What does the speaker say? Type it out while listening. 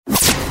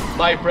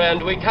My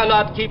friend, we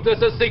cannot keep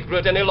this a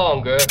secret any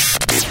longer.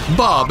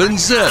 Bob and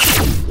Zip.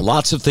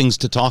 Lots of things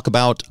to talk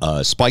about.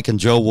 Spike and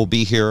Joe will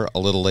be here a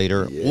little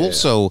later. Yeah.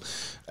 Also,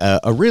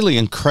 a really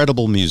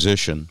incredible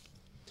musician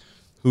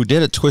who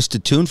did a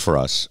twisted tune for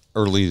us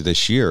early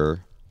this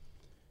year.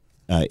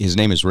 His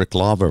name is Rick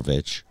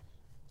Lovrovich,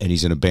 and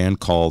he's in a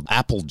band called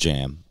Apple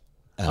Jam.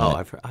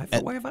 Why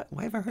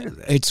have I heard of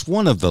that? It's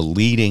one of the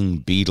leading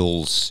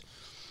Beatles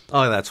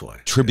that's why.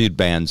 Tribute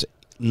bands,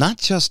 not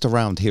just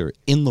around here,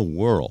 in the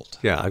world.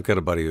 Yeah, I've got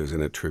a buddy who's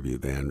in a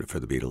tribute band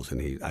for the Beatles,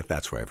 and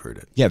that's where I've heard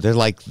it. Yeah, they're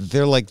like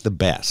the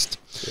best.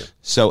 Yeah.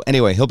 So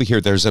anyway, he'll be here.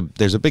 There's a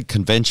big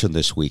convention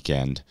this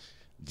weekend.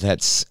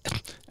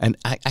 And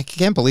I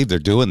can't believe they're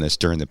doing this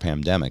during the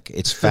pandemic.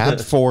 It's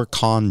Fab4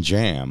 Con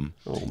Jam.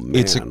 Oh, man.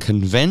 It's a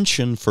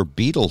convention for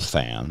Beatle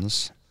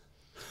fans,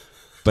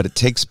 but it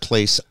takes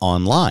place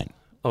online.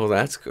 Oh,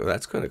 that's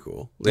kind of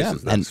cool. At least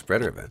it's not a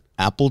spreader event.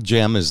 Apple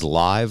Jam is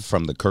live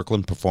from the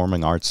Kirkland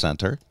Performing Arts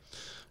Center.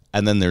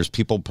 And then there's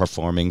people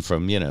performing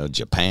from,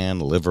 Japan,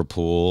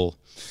 Liverpool.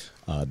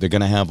 They're going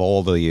to have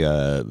all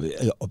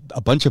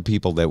a bunch of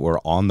people that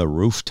were on the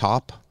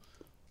rooftop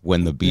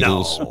when the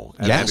Beatles,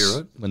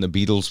 when the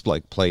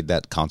Beatles played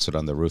that concert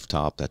on the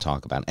rooftop. They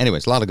talk about it.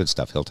 Anyways, a lot of good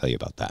stuff. He'll tell you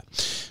about that.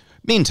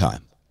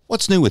 Meantime,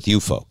 what's new with you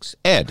folks?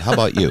 Ed, how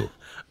about you?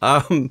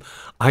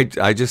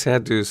 I just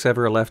had to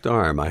sever a left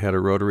arm. I had a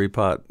rotary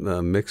pot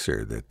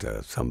mixer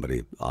that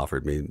somebody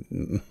offered me,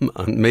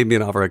 made me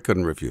an offer I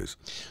couldn't refuse.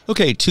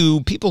 Okay, to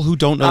people who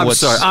don't know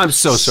I'm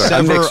so sorry.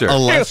 Sever a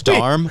left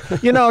arm.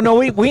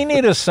 We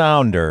need a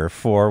sounder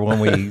for when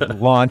we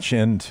launch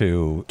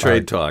into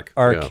trade talk.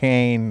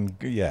 Arcane,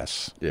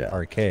 yes. Yeah.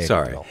 Arcade.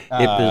 Sorry.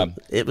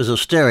 It was a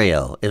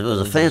stereo. It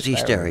was a fancy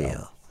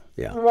stereo.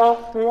 Yeah.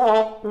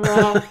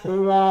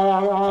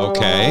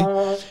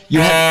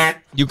 Okay.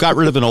 You got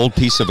rid of an old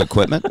piece of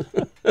equipment?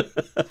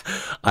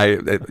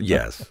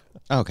 Yes.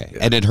 Okay. Yeah.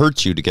 And it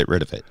hurts you to get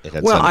rid of it.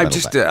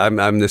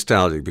 I'm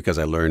nostalgic because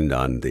I learned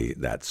on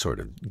that sort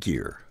of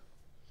gear.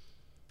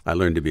 I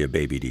learned to be a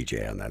baby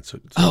DJ on that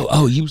sort of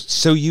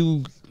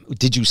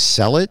did you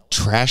sell it,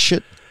 trash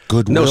it,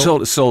 Goodwill?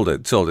 No, sold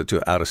it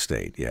to out of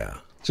state, yeah.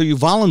 So you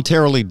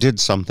voluntarily did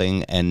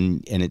something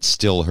and it's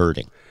still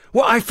hurting.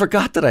 Well, I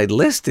forgot that I'd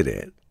listed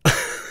it.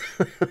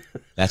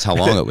 That's how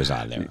long it was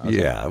on there. Okay.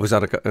 Yeah, it was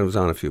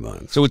on a few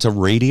months. So it's a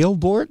radio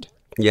board?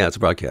 Yeah, it's a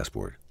broadcast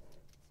board.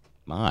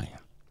 My.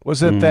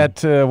 Was it that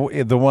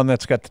the one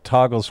that's got the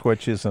toggle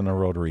switches and a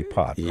rotary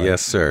pot? Right?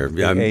 Yes, sir.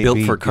 Yeah, I'm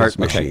built for cart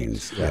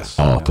machines. Yes.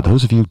 For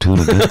those of you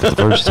tuning in for the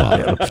first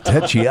time,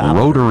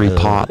 rotary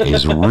pot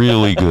is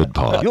really good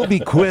pot. You'll be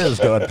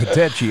quizzed on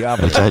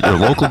Petecchiometer. It's at your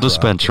local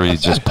dispensary.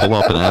 Just pull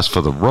up and ask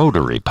for the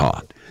rotary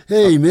pot.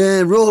 Hey,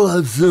 man, roll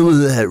up some of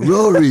that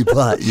rotary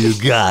pot you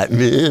got,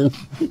 man.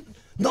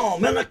 No,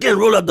 man, I can't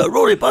roll up the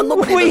rotary pot.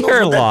 We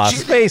are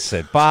lost. Face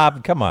it,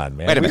 Bob. Come on,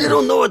 man. Wait a minute. You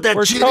don't know what that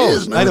shit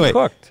is, man. By the way,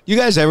 cooked. You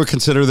guys ever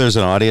consider there's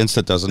an audience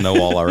that doesn't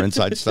know all our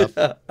inside stuff?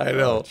 I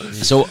know.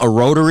 So a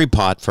rotary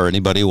pot, for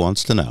anybody who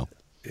wants to know.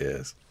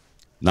 Yes.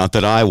 Not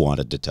that I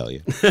wanted to tell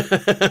you.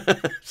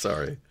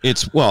 Sorry.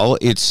 It's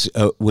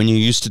when you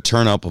used to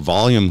turn up a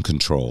volume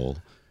control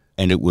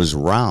and it was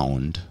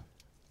round.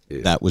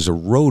 Yeah. That was a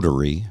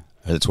rotary.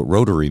 That's what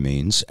rotary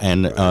means.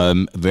 And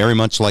very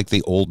much like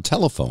the old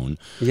telephone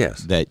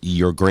that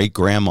your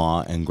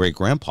great-grandma and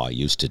great-grandpa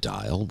used to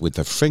dial with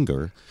their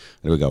finger.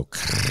 It would go...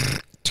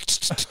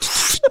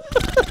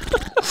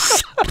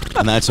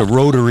 and that's a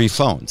rotary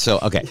phone. So,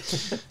 okay.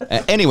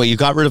 Anyway, you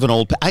got rid of an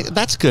old...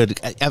 that's good.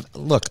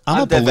 Look,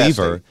 I'm a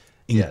believer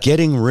in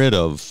getting rid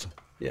of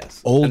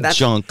old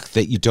junk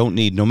that you don't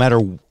need, no matter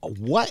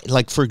what.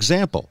 Like, for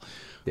example,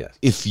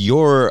 if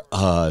you're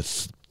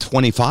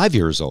 25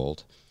 years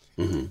old...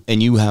 Mm-hmm.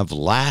 And you have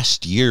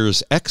last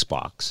year's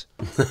Xbox,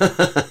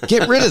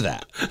 get rid of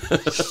that.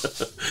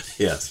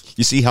 Yes.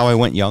 You see how I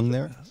went young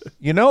there?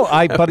 You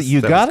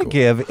got to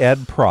give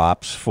Ed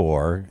props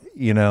for,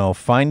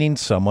 finding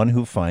someone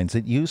who finds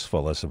it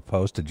useful as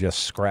opposed to just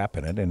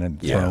scrapping it and then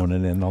throwing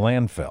it in the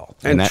landfill.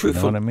 And you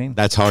know what I mean?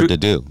 That's hard to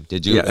do.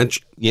 Did you?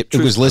 Yeah, it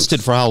was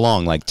listed for how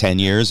long? Like 10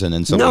 years? And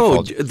then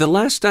No, the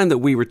last time that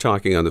we were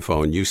talking on the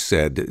phone, you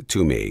said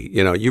to me,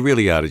 you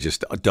really ought to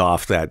just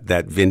doff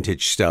that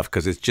vintage stuff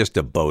because it's just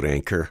a boat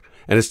anchor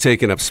and it's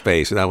taking up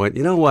space. And I went,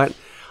 you know what?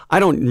 I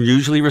don't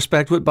usually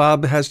respect what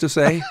Bob has to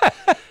say.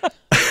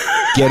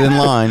 Get in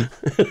line.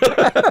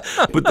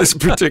 But this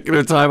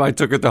particular time I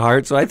took it to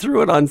heart, so I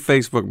threw it on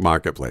Facebook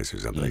Marketplace or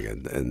something,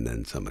 and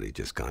then somebody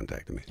just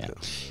contacted me. Yeah.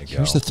 So.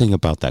 Here's the thing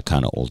about that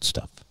kind of old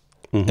stuff.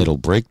 Mm-hmm. It'll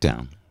break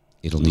down.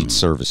 It'll need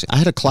servicing. I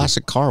had a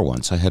classic car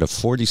once. I had a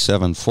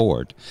 47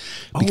 Ford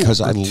because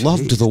I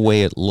loved the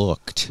way it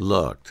looked.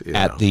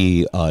 At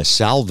the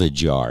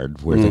salvage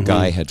yard where the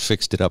guy had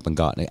fixed it up and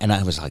gotten it. And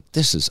I was like,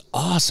 this is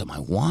awesome. I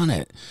want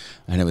it.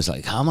 And it was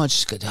like, how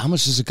much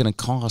is it going to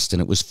cost?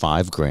 And it was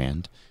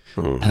 $5,000.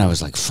 And I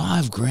was like,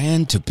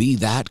 $5,000 to be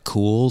that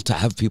cool, to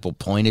have people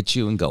point at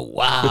you and go,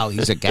 wow,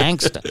 he's a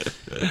gangster.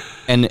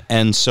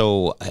 and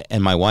so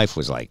my wife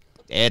was like,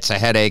 it's a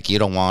headache. You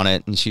don't want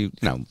it. And she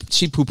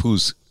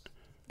poo-poos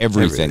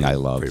everything I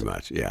love. Pretty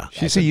much, yeah.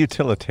 She's a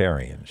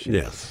utilitarian.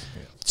 Yes.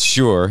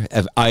 Sure.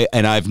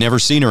 I've never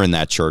seen her in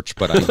that church,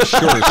 but I'm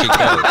sure she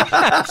can.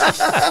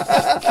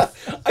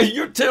 A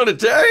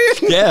utilitarian?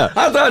 Yeah.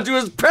 I thought you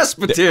was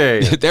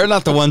Presbyterian. They're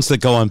not the ones that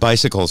go on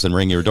bicycles and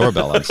ring your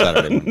doorbell on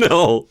Saturday.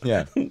 No.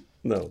 Yeah.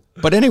 No.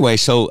 But anyway,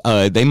 so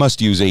they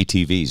must use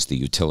ATVs, the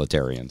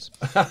utilitarians.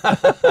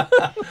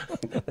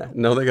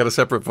 No, they got a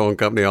separate phone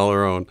company all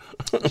their own.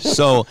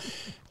 So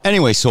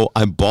anyway, so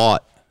I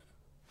bought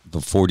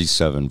the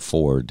 47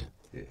 Ford,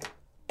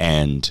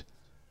 and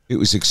it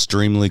was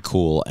extremely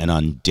cool. And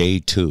on day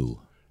 2,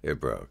 It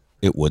broke.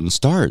 it wouldn't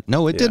start.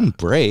 No, it didn't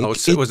break. Oh,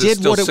 it was it did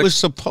still what it six- was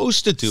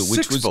supposed to do,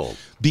 which was six-volt?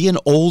 be an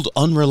old,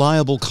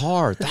 unreliable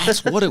car.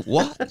 That's what it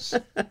was.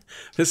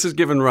 This has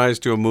given rise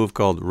to a move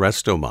called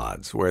resto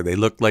mods, where they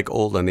look like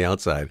old on the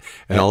outside,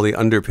 and all the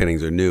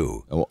underpinnings are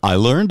new. Well, I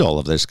learned all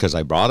of this because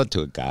I brought it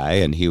to a guy,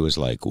 and he was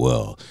like,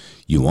 well,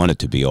 you want it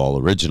to be all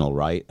original,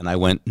 right? And I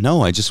went,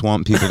 no, I just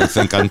want people to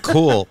think I'm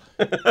cool.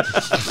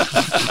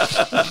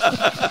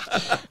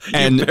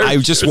 And I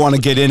just want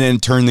to get in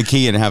and turn the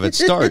key and have it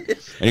start. And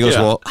he goes,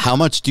 well, how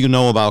much do you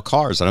know about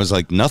cars? And I was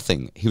like,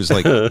 nothing. He was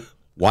like,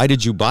 why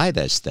did you buy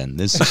this then?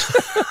 This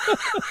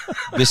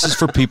is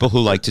for people who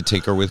like to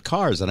tinker with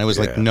cars. And I was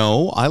like,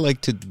 no, I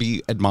like to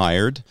be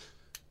admired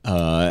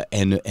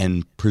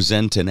and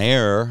present an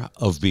air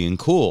of being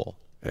cool.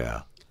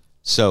 Yeah.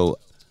 So,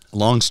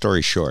 long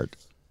story short,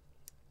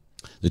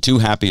 the 2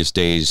 happiest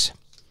days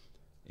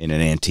in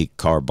an antique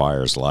car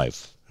buyer's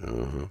life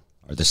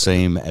are the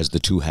same as the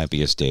 2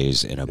 happiest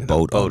days in a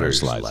boat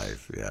owner's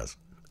life. Yes.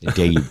 The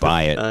day you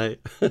buy it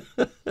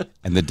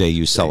and the day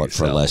you sell it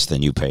for less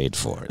than you paid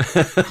for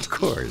it. Of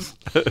course.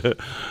 And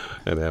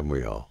haven't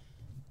we all?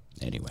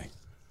 Anyway.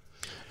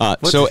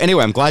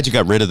 Anyway, I'm glad you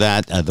got rid of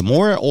that. The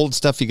more old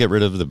stuff you get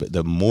rid of,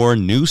 the more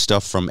new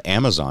stuff from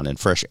Amazon and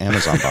fresh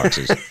Amazon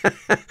boxes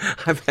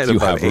I've had you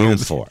about have room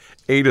for.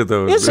 8 of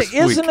those this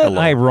Isn't week it alone.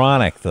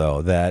 ironic,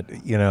 though, that,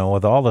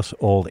 with all this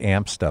old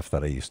amp stuff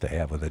that I used to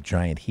have with the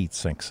giant heat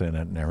sinks in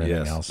it and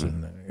everything else,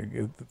 and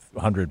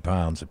 100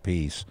 pounds a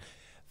piece,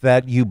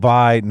 that you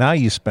buy, now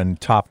you spend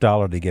top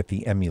dollar to get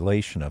the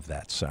emulation of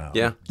that sound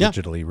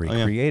digitally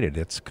recreated.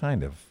 It's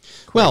kind of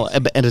crazy. Well,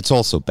 and it's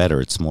also better.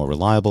 It's more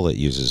reliable. It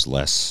uses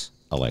less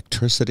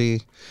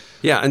electricity.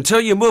 Yeah, until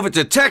you move it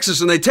to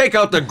Texas and they take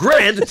out the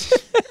grid.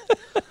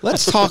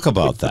 Let's talk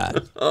about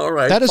that. All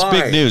right, that is fine.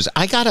 big news.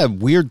 I got a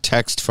weird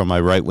text from my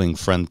right-wing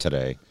friend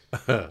today.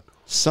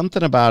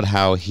 Something about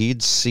how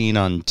he'd seen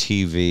on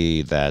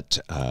TV that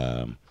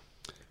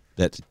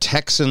that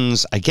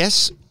Texans, I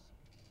guess,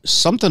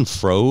 something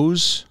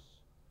froze,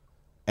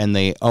 and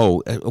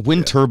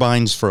wind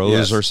turbines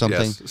froze or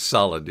something. Yes,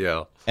 solid,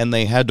 yeah. And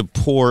they had to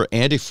pour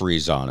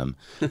antifreeze on him,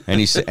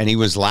 and he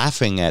was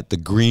laughing at the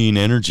green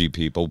energy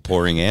people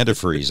pouring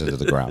antifreeze into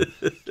the ground,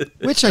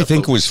 which I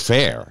think was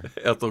fair.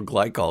 Ethyl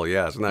glycol,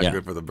 it's not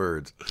good for the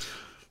birds.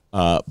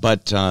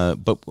 But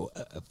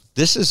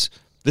this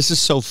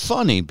is so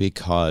funny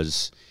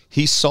because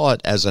he saw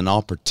it as an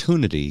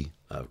opportunity,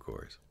 of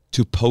course,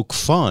 to poke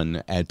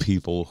fun at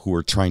people who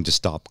are trying to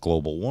stop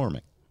global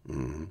warming.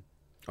 Mm-hmm.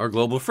 Or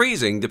global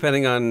freezing,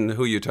 depending on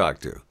who you talk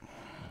to.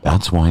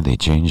 That's why they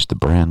changed the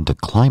brand to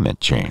climate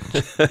change.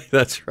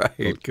 That's right,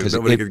 because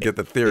nobody could get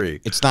the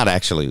theory. It's not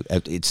actually,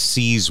 it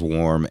sees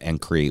warm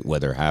and create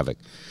weather havoc.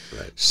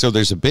 Right. So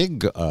there's a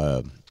big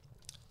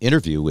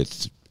interview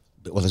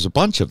there's a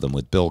bunch of them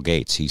with Bill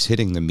Gates. He's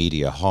hitting the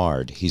media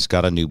hard. He's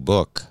got a new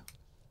book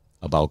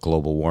about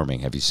global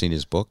warming. Have you seen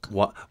his book?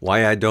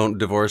 Why I Don't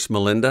Divorce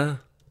Melinda?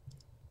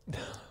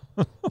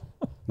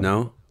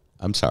 No?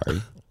 I'm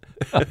sorry.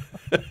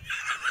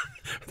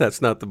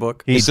 That's not the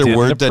book? He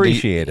didn't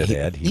appreciate it,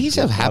 Ed.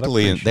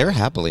 They're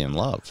happily in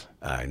love.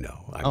 I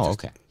know.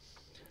 Okay.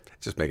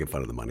 Just making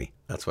fun of the money.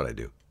 That's what I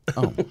do.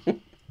 Oh.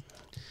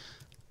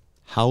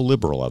 How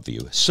liberal of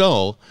you.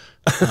 So,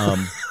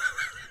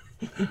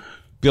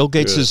 Bill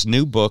Gates'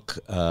 new book,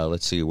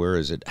 let's see, where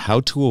is it?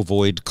 How to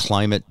Avoid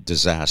Climate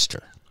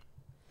Disaster.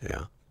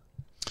 Yeah.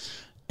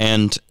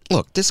 And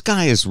look, this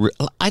guy is,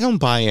 I don't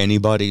buy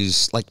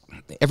anybody's,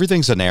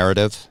 everything's a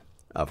narrative.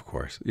 Of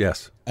course,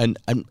 yes. And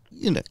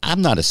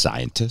I'm not a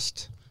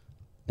scientist.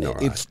 No,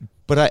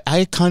 but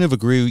I kind of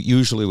agree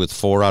usually with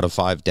 4 out of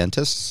 5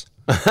 dentists.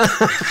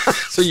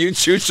 So you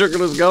chew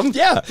sugarless gum?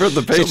 Yeah. For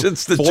the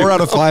patients so that 4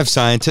 out of 5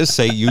 scientists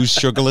say use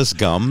sugarless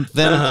gum.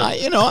 Then,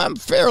 I'm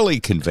fairly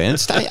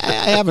convinced. I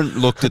haven't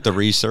looked at the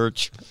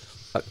research.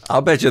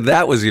 I'll bet you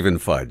that was even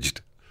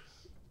fudged.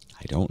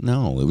 I don't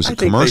know. It was a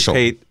commercial.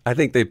 I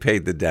think they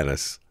paid the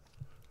dentist.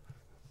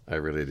 I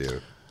really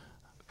do.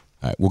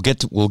 All right,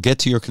 we'll get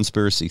to your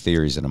conspiracy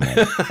theories in a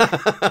moment.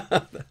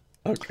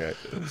 Okay.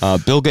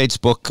 Bill Gates'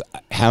 book,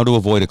 How to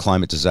Avoid a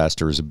Climate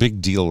Disaster, is a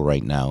big deal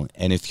right now.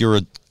 And if you're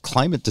a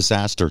climate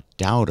disaster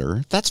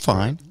doubter, that's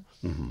fine.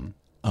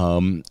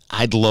 Mm-hmm.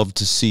 I'd love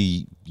to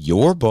see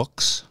your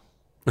books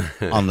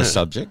on the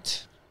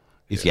subject,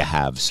 if you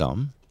have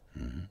some.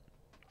 Mm-hmm.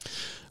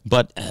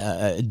 But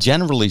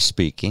generally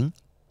speaking,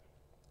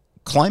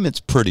 climate's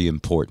pretty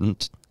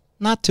important.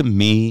 Not to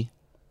me,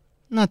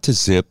 not to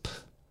Zip,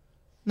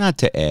 not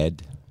to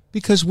Ed,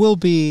 because we'll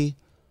be,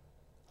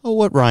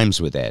 what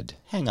rhymes with Ed?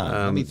 Hang on,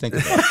 let me think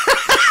about it.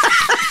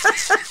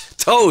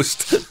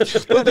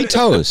 Toast. We'll be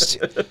toast.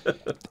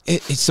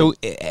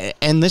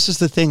 And this is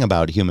the thing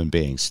about human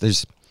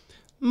beings.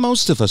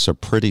 Most of us are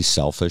pretty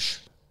selfish.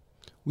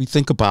 We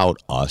think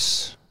about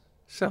us.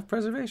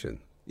 Self-preservation.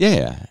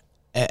 Yeah.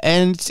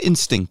 And it's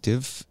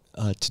instinctive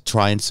to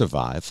try and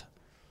survive.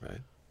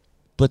 Right.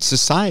 But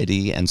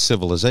society and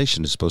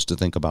civilization is supposed to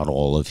think about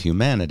all of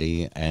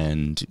humanity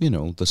and,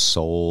 the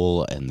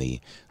soul and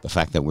the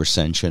fact that we're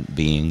sentient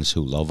beings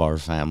who love our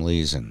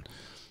families and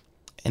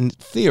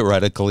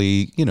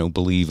theoretically,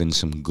 believe in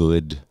some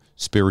good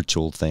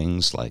spiritual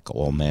things like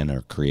all men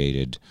are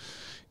created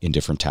in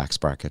different tax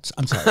brackets.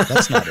 I'm sorry,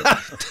 that's not it.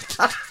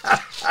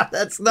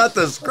 That's not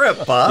the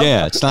script, Bob.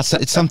 Yeah, it's not.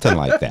 It's something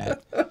like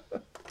that.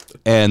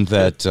 And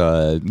that,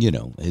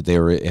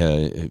 they're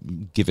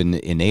given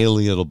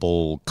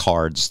inalienable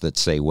cards that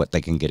say what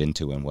they can get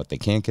into and what they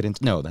can't get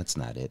into. No, that's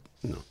not it.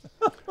 No.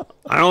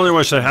 I only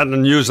wish I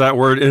hadn't used that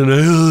word,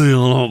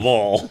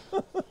 inalienable.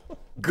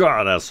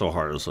 God, that's so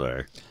hard to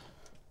say.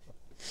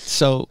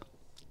 So,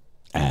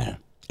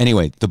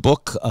 anyway, the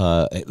book,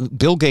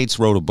 Bill Gates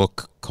wrote a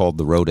book called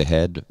The Road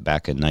Ahead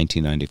back in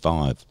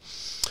 1995.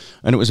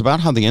 And it was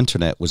about how the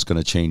internet was going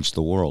to change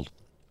the world.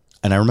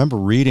 And I remember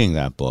reading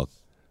that book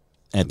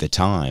at the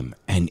time,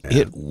 and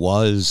it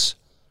was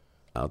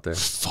out there,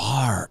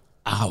 far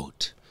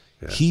out.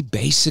 Yeah. He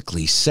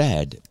basically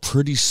said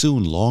pretty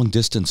soon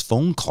long-distance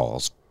phone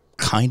calls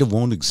kind of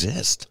won't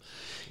exist.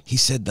 He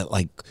said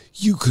that,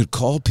 you could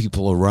call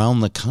people around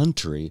the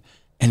country,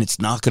 and it's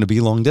not going to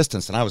be long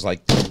distance. And I was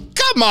like,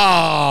 come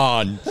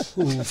on!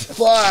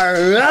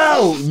 Far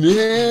out,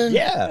 man!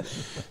 Yeah.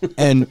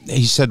 And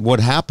he said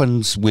what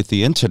happens with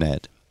the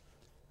internet,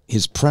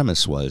 his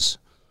premise was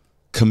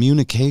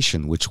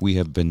communication, which we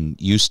have been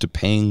used to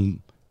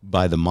paying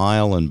by the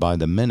mile and by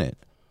the minute,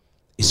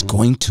 is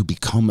going to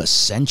become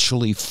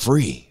essentially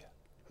free.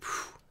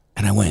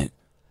 And I went,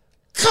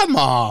 come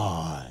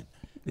on!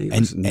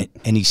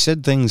 And he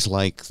said things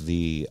like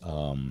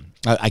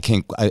I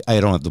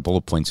don't have the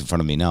bullet points in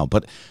front of me now,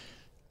 but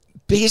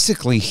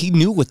basically he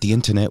knew what the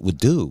internet would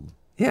do.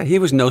 Yeah, he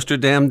was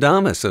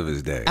Nostradamus of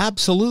his day.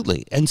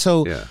 Absolutely. And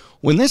so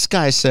when this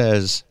guy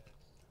says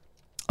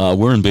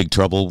we're in big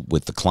trouble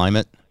with the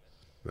climate,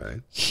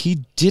 right,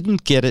 he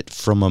didn't get it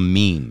from a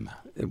meme.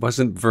 It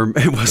wasn't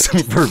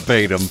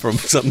verbatim from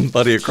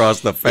somebody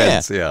across the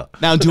fence. Yeah.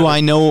 Now, do I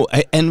know?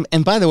 And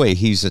by the way,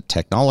 he's a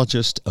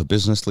technologist, a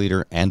business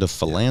leader, and a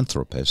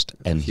philanthropist.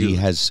 And he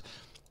has.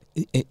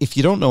 If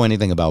you don't know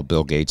anything about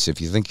Bill Gates, if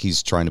you think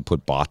he's trying to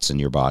put bots in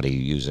your body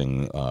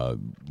using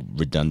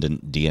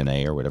redundant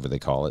DNA or whatever they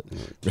call it,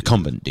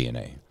 recumbent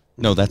DNA.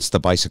 No, that's the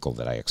bicycle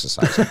that I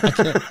exercise.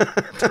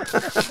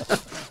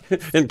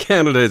 In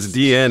Canada, it's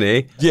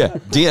DNA. Yeah,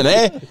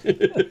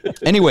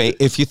 DNA. Anyway,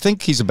 if you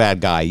think he's a bad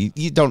guy,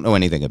 you don't know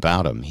anything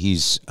about him.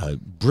 He's a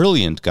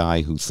brilliant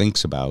guy who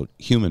thinks about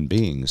human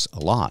beings a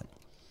lot.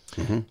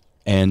 Mm-hmm.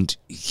 And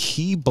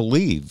he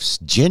believes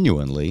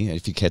genuinely,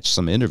 if you catch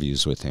some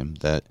interviews with him,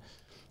 that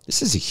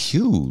this is a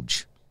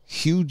huge,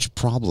 huge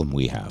problem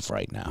we have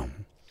right now.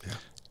 Yeah.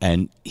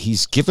 And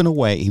he's given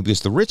away, he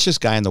was the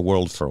richest guy in the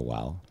world for a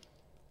while.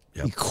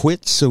 Yep. He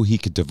quit so he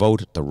could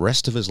devote the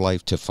rest of his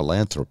life to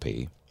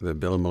philanthropy. The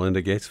Bill and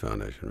Melinda Gates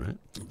Foundation, right?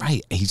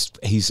 Right.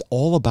 He's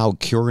all about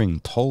curing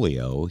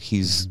polio.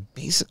 He's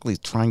basically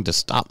trying to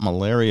stop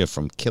malaria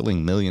from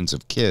killing millions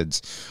of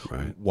kids,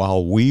 right,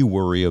 while we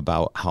worry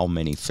about how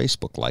many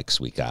Facebook likes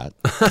we got.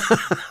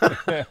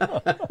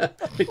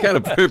 He kind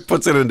of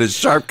puts it into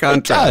sharp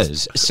contrast. It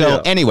does.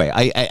 So anyway,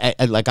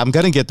 I'm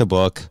going to get the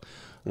book.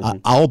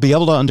 I'll be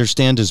able to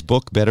understand his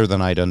book better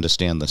than I'd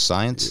understand the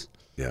science.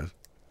 Yeah.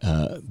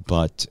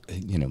 But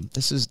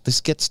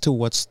this gets to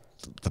what's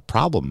the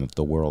problem of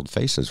the world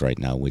faces right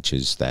now, which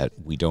is that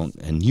we don't,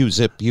 and you,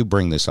 Zip, you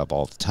bring this up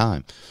all the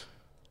time,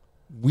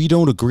 we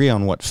don't agree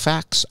on what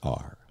facts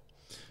are.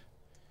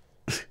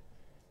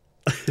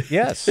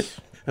 Yes.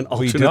 An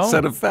alternate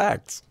set of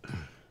facts.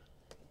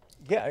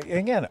 Yeah,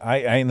 again,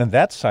 and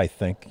that's, I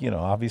think,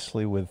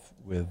 obviously with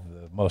the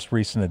most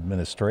recent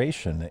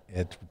administration,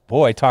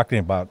 talking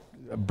about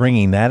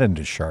bringing that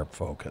into sharp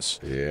focus.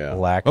 Yeah.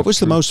 What was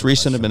the most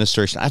recent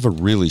administration? I have a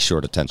really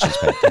short attention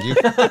span. Can you?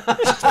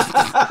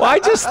 Well, I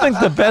just think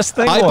the best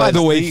thing I, by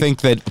the way,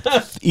 think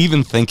that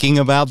even thinking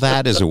about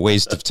that is a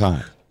waste of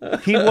time.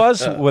 He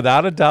was,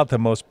 without a doubt, the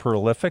most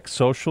prolific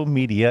social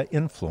media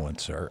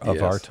influencer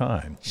of our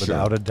time,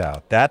 without a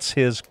doubt. That's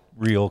his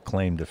real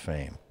claim to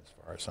fame,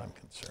 as far as I'm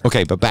concerned.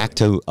 Okay, but back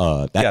to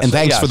that. Yes, and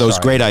thanks for those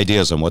great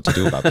ideas on what to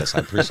do about this. I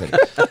appreciate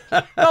it.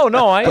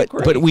 No, I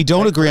agree. But we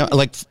don't agree on,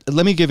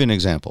 let me give you an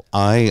example.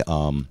 I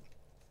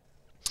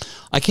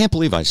can't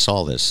believe I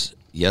saw this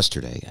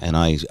yesterday, and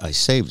I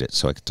saved it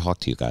so I could talk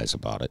to you guys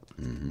about it.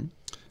 Mm-hmm.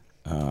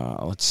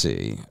 Let's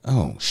see.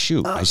 Oh,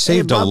 shoot. I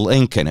saved a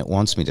link and it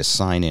wants me to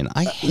sign in.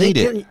 I hate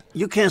it.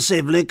 You can't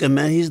save Lincoln,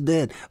 man. He's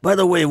dead. By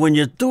the way, when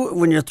you're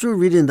through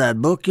reading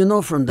that book,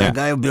 from that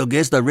guy, Bill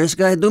Gates, the risk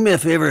guy, do me a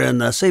favor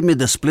and save me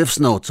the Spliffs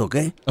notes,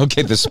 okay?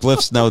 Okay, the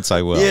Spliffs notes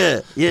I will.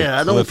 Yeah.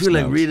 I don't feel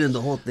like reading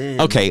the whole thing.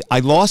 Okay, I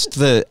lost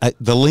the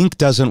link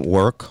doesn't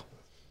work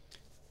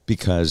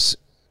because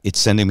it's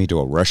sending me to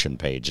a Russian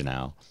page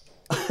now.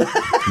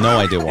 No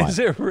idea why. Is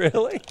it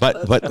really?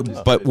 But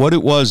what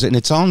it was, and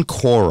it's on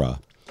Quora.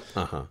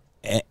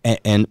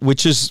 And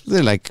which is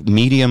like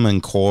Medium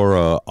and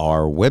Quora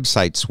are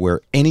websites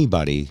where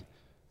anybody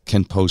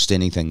can post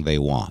anything they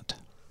want,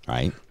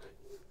 right?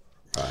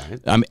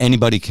 Right.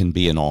 Anybody can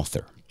be an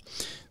author.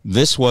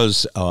 This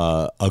was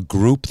a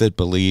group that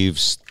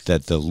believes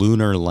that the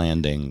lunar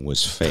landing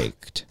was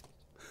faked,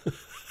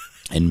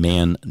 and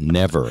man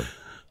never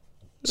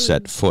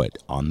set foot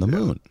on the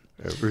moon.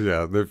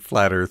 Yeah, they're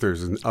flat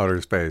earthers in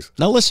outer space.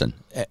 Now listen,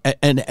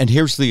 and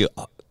here's the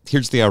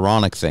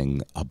ironic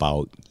thing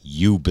about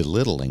you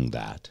belittling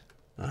that.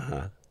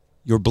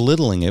 You're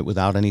belittling it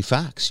without any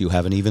facts. You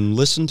haven't even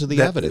listened to the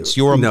evidence.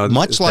 You're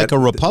much like a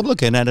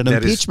Republican at an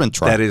impeachment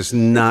trial. That is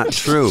not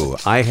true.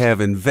 I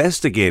have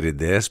investigated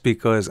this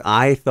because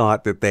I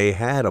thought that they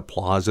had a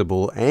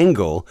plausible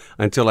angle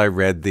until I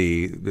read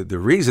the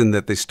reason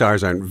that the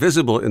stars aren't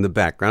visible in the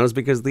background is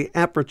because the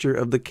aperture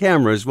of the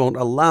cameras won't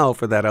allow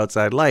for that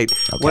outside light.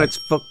 Okay. When it's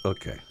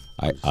okay.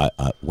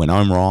 When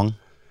I'm wrong,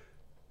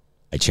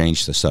 I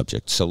change the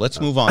subject. So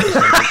let's move on to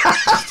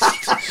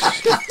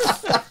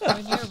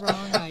When you're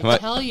wrong, I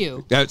tell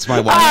you. That's my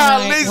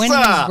wife. Lisa! When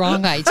he's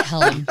wrong, I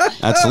tell him.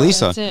 That's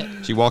Lisa. That's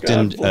it. She walked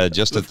in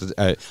just at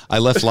the. I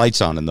left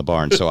lights on in the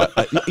barn, so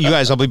you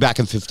guys, I'll be back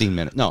in 15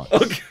 minutes. No.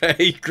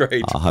 Okay,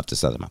 great. I'll have to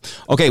set them up.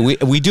 Okay,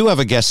 we do have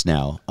a guest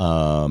now,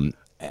 and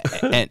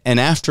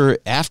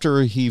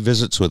after he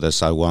visits with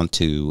us, I want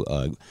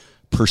to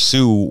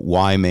pursue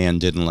why man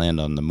didn't land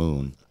on the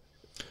moon.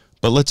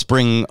 But let's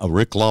bring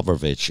Rick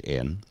Lovrovich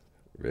in.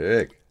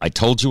 Rick. I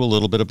told you a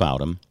little bit about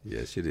him.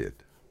 Yes, you did.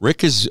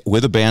 Rick is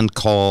with a band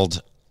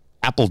called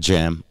Apple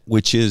Jam,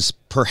 which is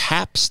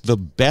perhaps the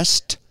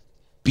best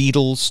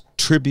Beatles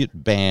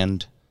tribute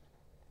band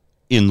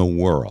in the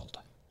world.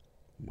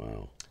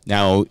 Wow.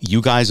 Now,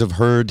 you guys have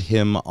heard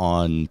him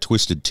on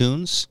Twisted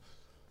Tunes.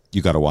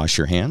 You Got to Wash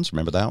Your Hands.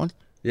 Remember that one?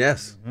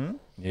 Yes. Mm-hmm.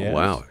 Yes.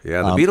 Wow.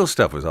 Yeah, the Beatles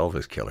stuff was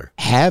always killer.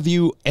 Have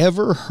you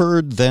ever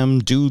heard them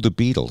do the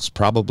Beatles?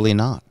 Probably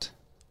not.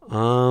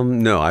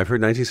 No, I've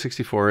heard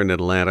 1964 in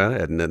Atlanta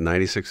at the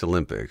 96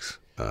 Olympics.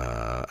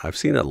 I've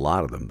seen a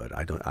lot of them, but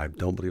I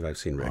don't believe I've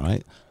seen Rick. All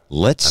right.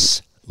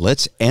 Let's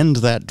end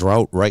that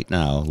drought right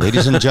now.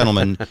 Ladies and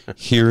gentlemen,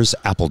 here's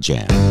Apple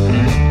Jam.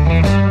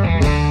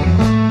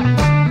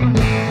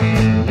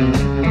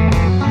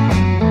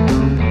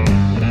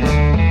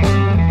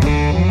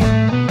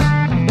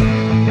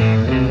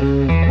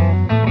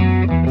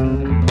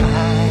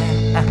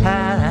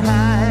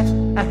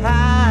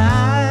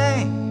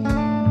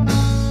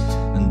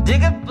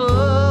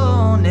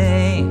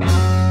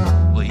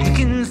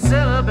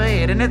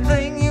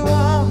 Anything you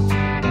want.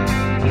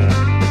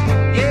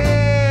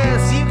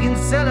 Yes, you can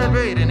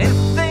celebrate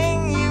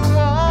anything you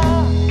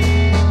want.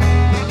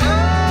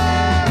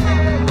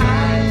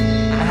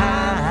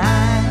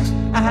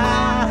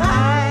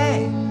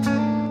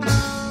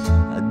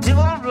 Do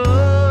a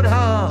road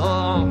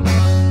hog.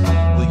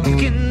 Well, you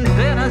can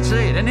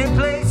penetrate any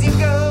place you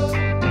go.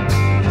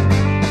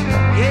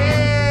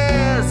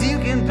 Yes, you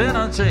can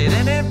penetrate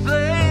any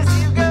place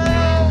you go.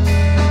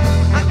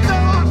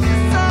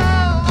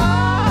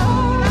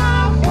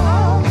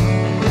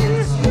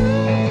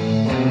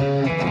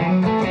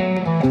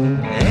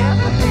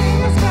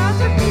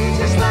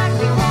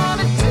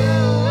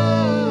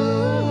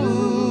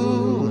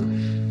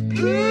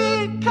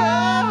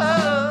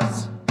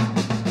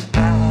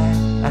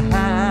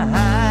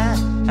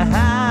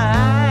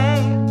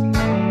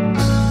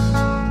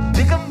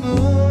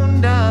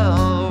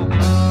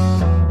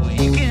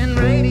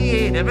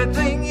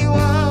 Everything you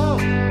want.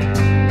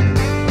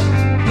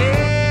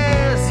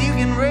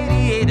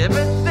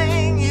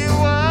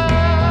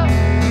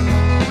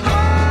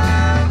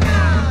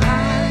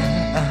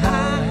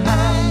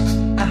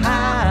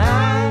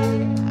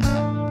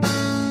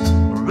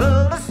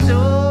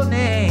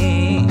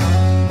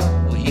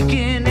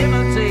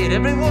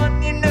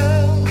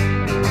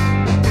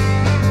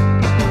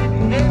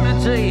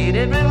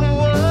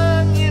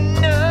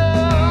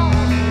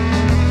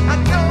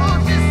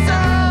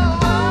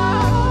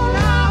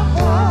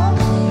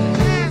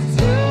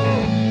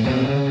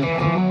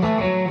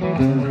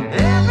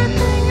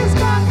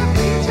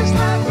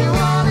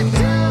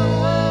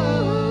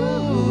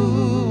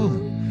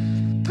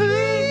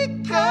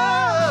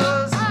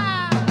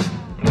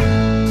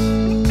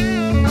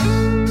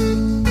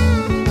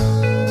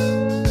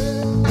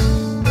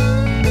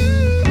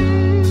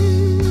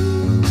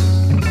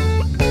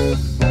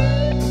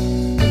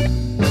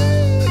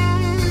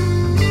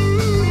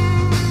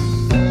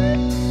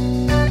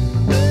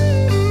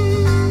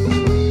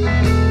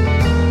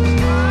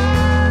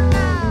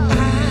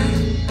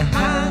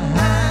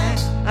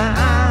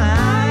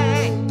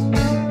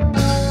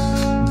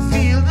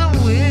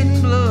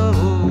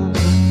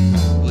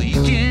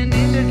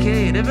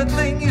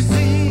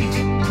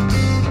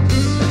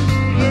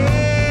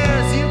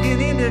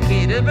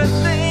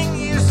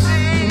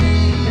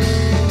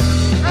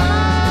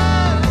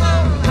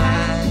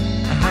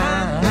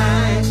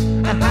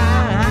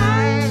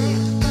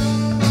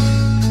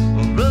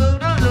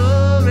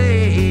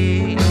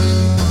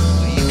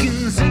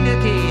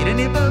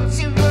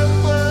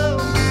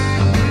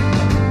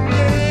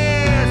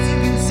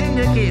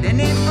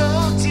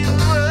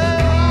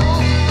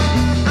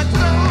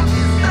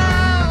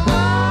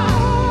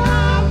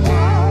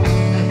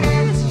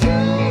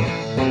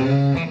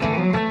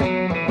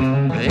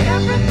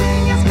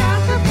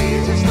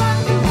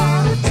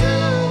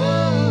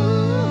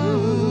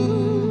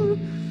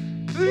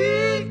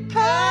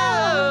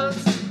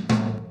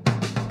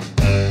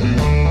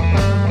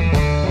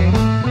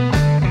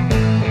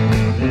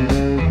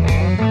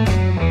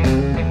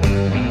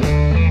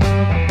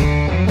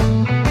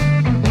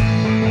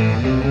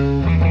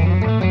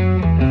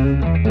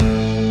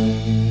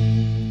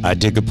 I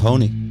dig a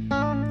pony.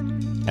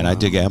 And I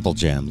dig Apple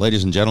Jam.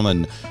 Ladies and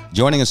gentlemen,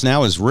 joining us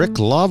now is Rick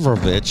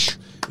Lovrovich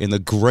in the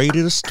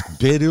greatest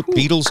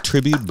Beatles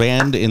tribute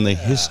band in the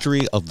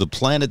history of the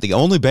planet. The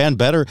only band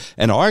better,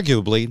 and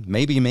arguably,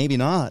 maybe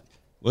not,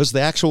 was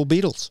the actual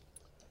Beatles.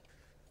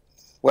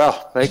 Well,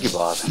 thank you,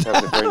 Bob.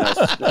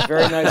 That was a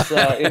very nice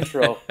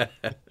intro.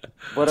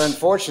 But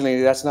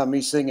unfortunately, that's not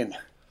me singing.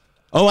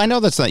 Oh, I know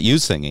that's not you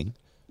singing.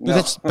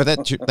 No. But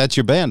that's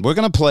your band. We're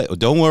going to play.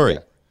 Don't worry. Yeah.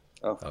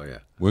 Oh, yeah.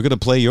 We're going to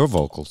play your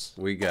vocals.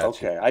 We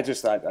got you. Okay, I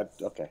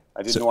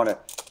didn't want to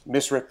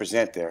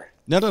misrepresent there.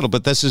 No,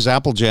 but this is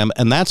Apple Jam,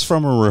 and that's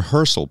from a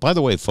rehearsal. By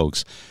the way,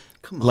 folks,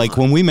 like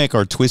when we make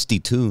our twisty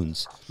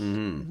tunes,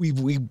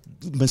 we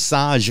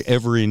massage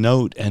every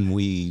note and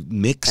we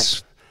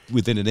mix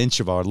within an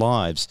inch of our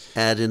lives.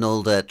 Add in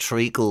all that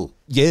treacle.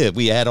 Yeah,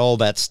 we add all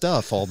that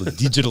stuff, all the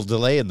digital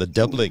delay and the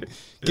doubling.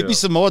 Give me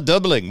some more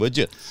doubling, would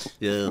you?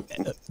 Yeah.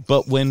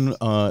 But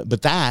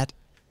that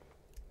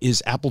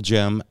is Apple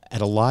Jam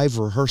at a live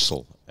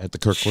rehearsal at the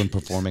Kirkland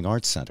Performing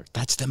Arts Center.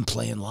 That's them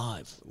playing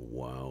live.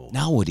 Wow.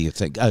 Now what do you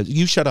think?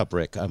 You shut up,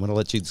 Rick. I'm going to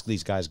let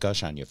these guys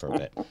gush on you for a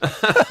bit.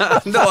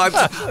 No,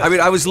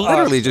 I was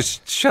literally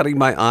just shutting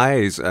my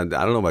eyes, and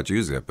I don't know about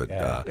you, Zip, but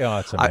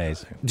it's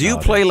amazing. Do you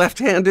play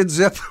left-handed,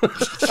 Zip?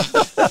 Because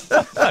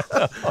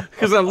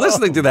I'm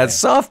listening to that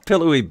soft,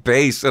 pillowy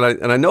bass, and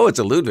I know it's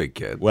a Ludwig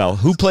kid. Well,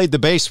 who played the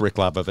bass, Rick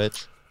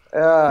Lovrovich?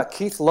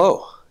 Keith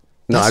Lowe.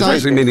 No, I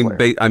was actually meaning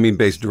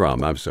bass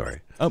drum. I'm sorry.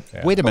 Oh,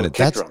 wait a minute.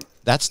 Kick drum.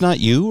 That's not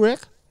you, Rick?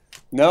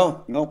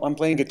 No, I'm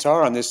playing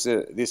guitar on this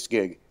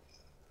gig.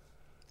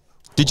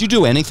 Did you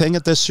do anything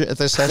at this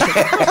session?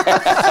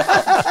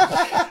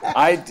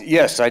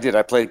 Yes, I did.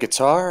 I played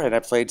guitar, and I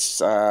played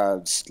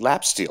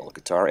lap steel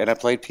guitar, and I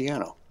played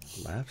piano.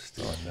 Lap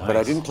steel, nice. But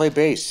I didn't play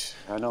bass.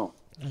 I know.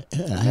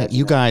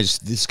 You guys,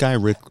 this guy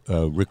Rick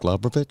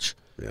Lovrovich.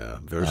 Yeah,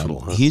 versatile.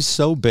 Huh? He's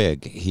so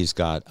big. He's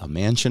got a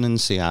mansion in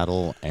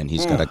Seattle, and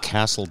he's got a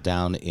castle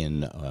down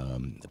in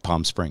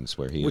Palm Springs,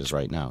 where he is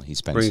right now. He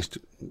spends.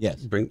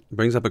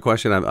 Brings up a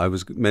question I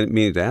was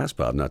meaning to ask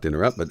Bob, not to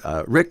interrupt.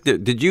 But Rick,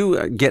 did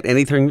you get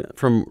anything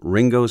from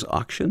Ringo's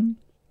auction?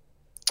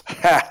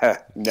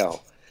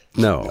 No.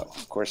 No,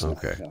 of course not.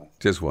 Okay, no.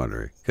 Just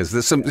wondering because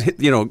there's some,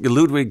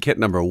 Ludwig kit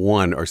number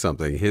 1 or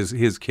something.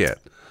 His kit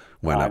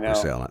went up for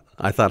sale.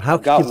 I thought,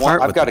 I've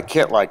got a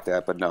kit like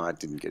that, but no, I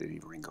didn't get any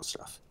Ringo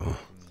stuff. Oh.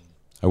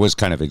 I was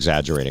kind of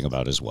exaggeraling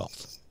about his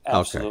wealth.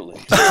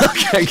 Absolutely.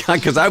 Okay,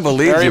 because I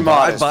believe very you.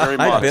 Modest,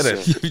 I bid it.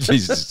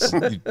 Jesus,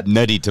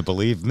 nutty to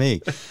believe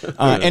me.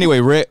 Anyway,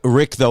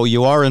 Rick, though,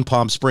 you are in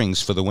Palm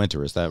Springs for the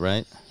winter. Is that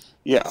right?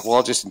 Yeah.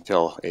 Well, just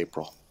until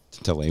April.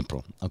 Until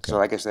April. Okay.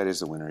 So I guess that is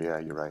the winter. Yeah,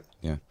 you're right.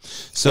 Yeah.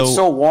 So it's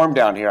so warm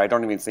down here. I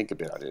don't even think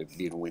about it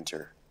being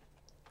winter.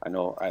 I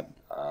know.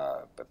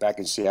 But back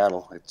in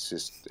Seattle,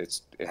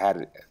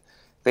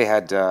 they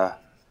had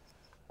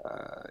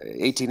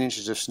 18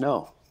 inches of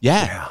snow.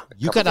 Yeah.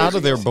 You got out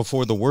of there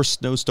before the worst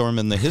snowstorm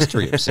in the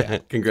history of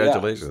Seattle.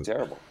 Congratulations. Yeah, it's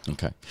terrible.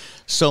 Okay.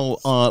 So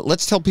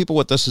let's tell people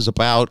what this is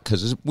about,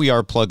 because we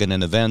are plugging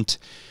an event.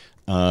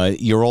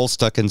 You're all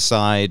stuck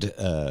inside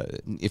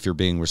if you're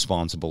being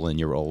responsible and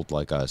you're old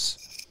like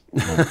us.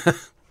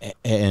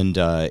 And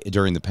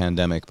during the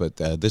pandemic, but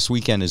this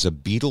weekend is a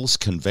Beatles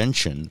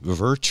Convention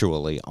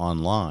virtually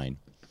online.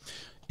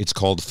 It's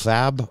called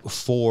Fab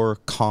 4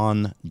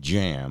 Con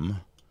Jam.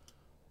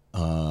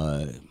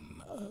 One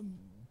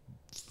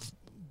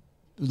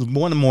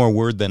more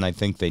word than I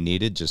think they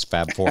needed, just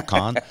Fab 4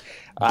 Con.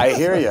 I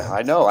hear you.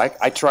 I know.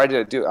 I tried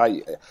to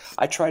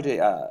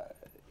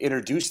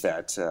introduce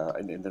that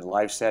in the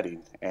live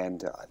setting,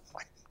 and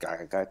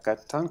I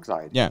got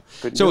tongue-tied. Yeah.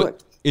 Couldn't do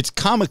it. It's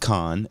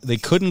Comic-Con. They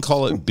couldn't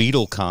call it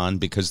Beatle-Con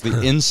because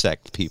the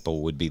insect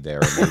people would be there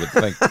and they would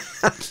think.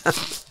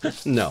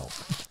 No.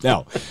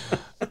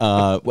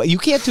 Well, you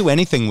can't do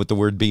anything with the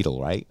word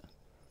Beatle, right?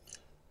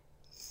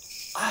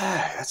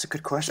 That's a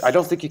good question. I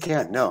don't think you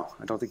can. No,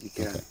 I don't think you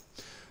can. Okay.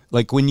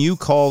 Like when you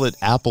call it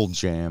Apple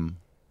Jam,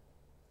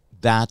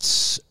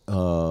 that's.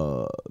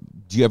 Do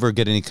you ever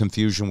get any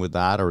confusion with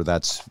that, or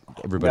that's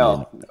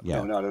everybody?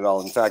 No, not at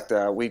all. In fact,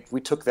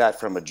 we took that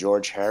from a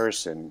George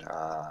Harrison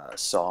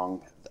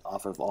song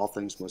off of All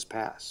Things Must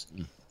Pass.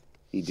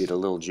 He did a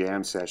little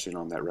jam session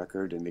on that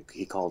record, and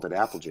he called it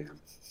Apple Jam.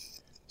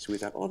 So we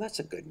thought, oh, that's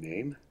a good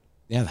name.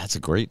 Yeah, that's a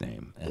great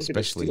name,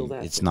 especially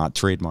it's not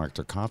trademarked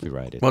or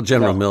copyrighted. Well,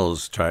 General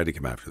Mills tried to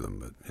come after them,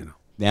 but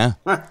Yeah,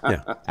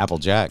 Apple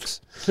Jacks.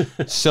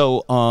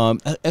 So,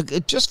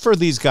 just for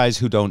these guys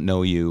who don't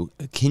know you,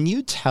 can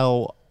you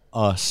tell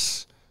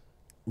us,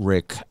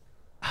 Rick,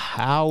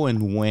 how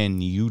and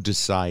when you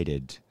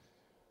decided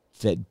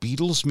that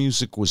Beatles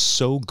music was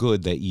so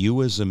good that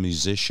you as a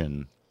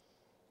musician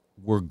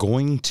were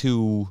going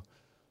to,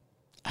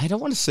 I don't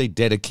want to say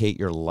dedicate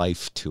your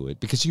life to it,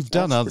 because you've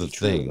done other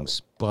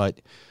things,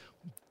 but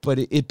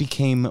it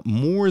became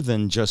more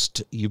than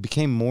just, you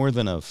became more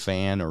than a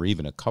fan or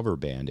even a cover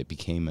band. It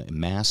became a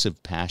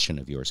massive passion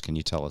of yours. Can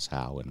you tell us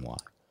how and why?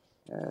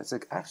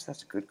 Actually,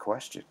 that's a good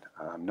question.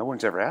 No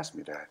one's ever asked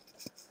me that.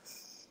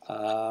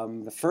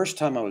 The first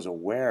time I was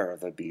aware of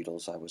the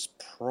Beatles, I was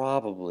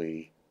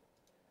probably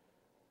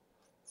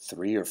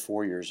 3 or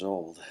 4 years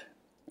old.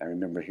 I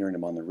remember hearing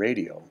them on the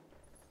radio.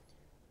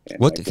 And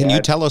what can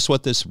you tell us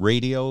what this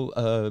radio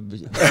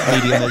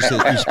medium is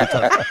that you speak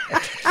of?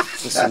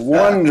 This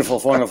wonderful,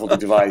 wonderful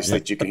device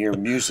that you can hear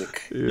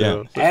music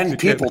and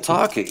people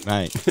talking.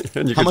 Right.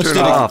 And you can turn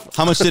it off.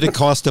 How much did it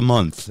cost a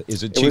month?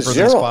 Is it cheaper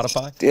than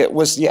Spotify? It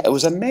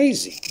was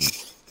amazing.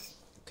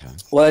 Okay.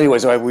 Well,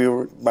 anyways,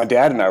 my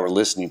dad and I were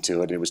listening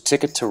to it. It was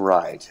Ticket to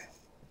Ride,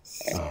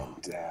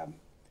 and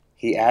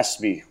he asked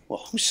me,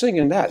 "Well, who's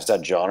singing that? Is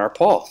that John or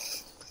Paul?"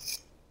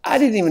 I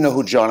didn't even know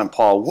who John and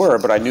Paul were,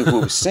 but I knew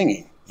who was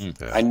singing.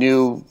 I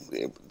knew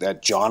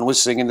that John was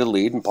singing the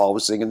lead and Paul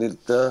was singing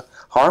the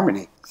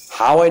harmony.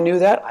 How I knew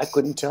that, I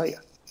couldn't tell you.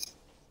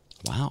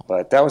 Wow.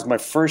 But that was my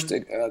first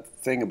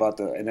thing about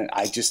and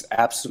I just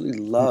absolutely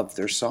loved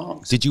their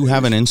songs. Did you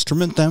have an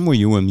instrument then? Were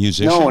you a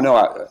musician?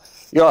 No.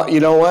 You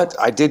know what?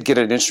 I did get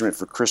an instrument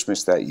for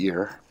Christmas that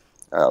year,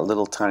 a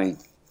little tiny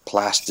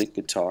plastic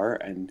guitar,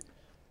 and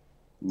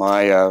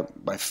my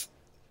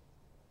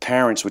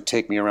parents would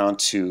take me around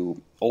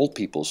to old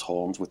people's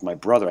homes with my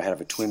brother. I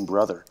have a twin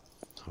brother.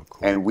 Oh,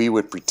 cool. And we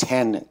would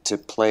pretend to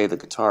play the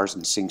guitars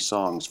and sing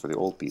songs for the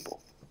old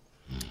people.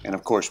 And,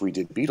 of course, we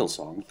did Beatles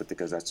songs, but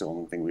because that's the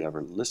only thing we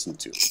ever listened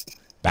to.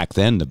 Back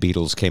then, the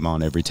Beatles came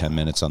on every 10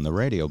 minutes on the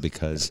radio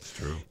because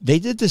they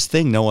did this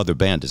thing no other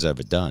band has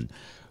ever done.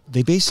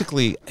 They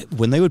basically,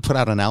 when they would put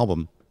out an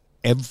album,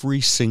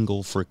 every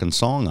single freaking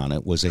song on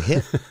it was a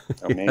hit.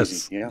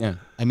 Amazing, yeah.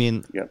 I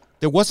mean,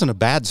 there wasn't a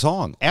bad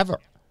song, ever.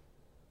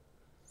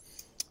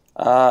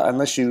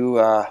 Unless you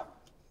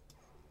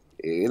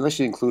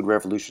include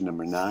Revolution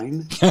number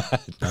 9.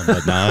 Number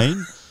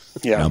 9?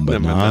 Yeah. Number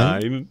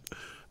 9.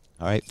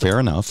 All right, fair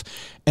enough.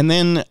 And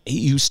then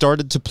you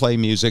started to play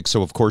music,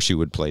 so of course you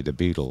would play the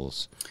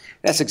Beatles.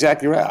 That's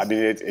exactly right. I mean,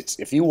 it's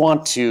if you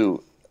want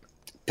to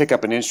pick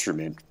up an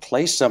instrument,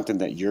 play something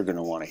that you're going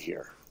to want to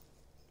hear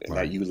and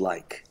that you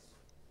like.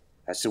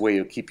 That's the way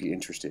it'll keep you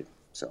interested.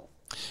 So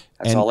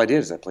that's all I did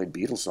is I played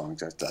Beatles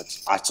songs.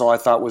 That's all I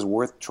thought was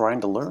worth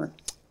trying to learn.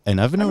 And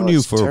I've known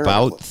you for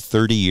about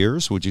 30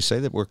 years. Would you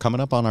say that we're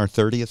coming up on our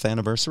 30th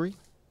anniversary?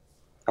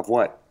 Of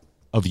what?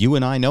 Of you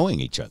and I knowing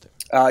each other.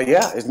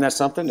 Yeah, isn't that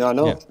something? I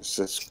know. Yeah.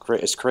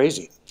 It's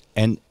crazy.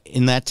 And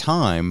in that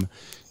time,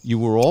 you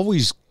were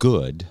always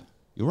good.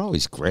 You were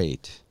always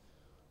great.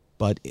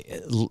 But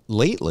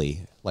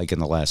lately, like in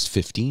the last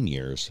 15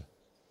 years,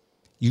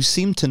 you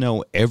seem to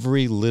know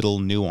every little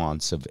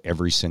nuance of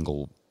every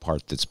single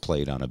part that's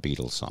played on a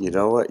Beatles song. You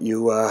know what?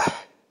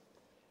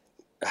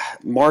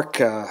 Mark,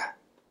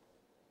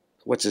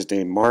 what's his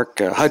name? Mark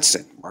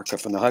Hudson. Mark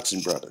from the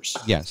Hudson Brothers.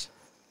 Yes.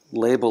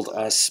 Labeled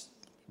us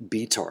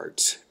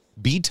beatards.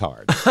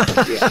 Beatard.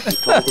 Yeah, he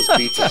called us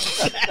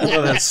beatards.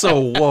 Oh, that's so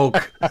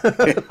woke.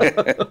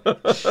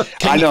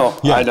 I know.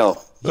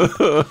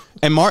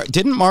 And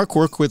didn't Mark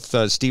work with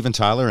Steven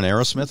Tyler and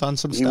Aerosmith on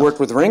some stuff? He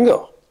worked with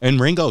Ringo. And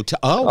Ringo,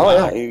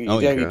 wow. He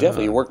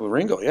definitely worked with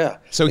Ringo, yeah.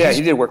 So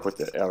he did work with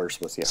the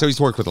Aerosmith, yeah. So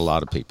he's worked with a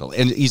lot of people.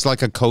 And he's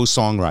like a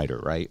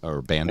co-songwriter, right?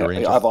 Or band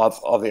arranger?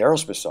 Of the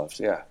Aerosmith songs,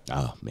 yeah.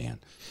 Oh, man.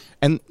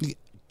 And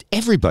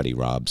everybody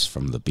robs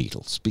from the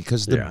Beatles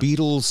because the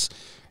Beatles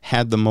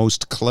had the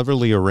most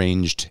cleverly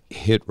arranged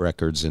hit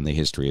records in the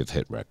history of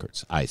hit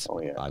records, I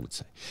would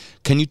say.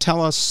 Can you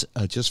tell us,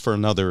 just for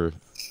another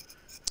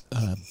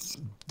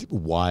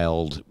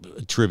wild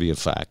trivia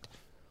fact,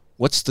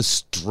 what's the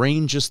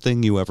strangest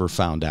thing you ever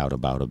found out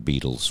about a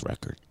Beatles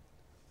record?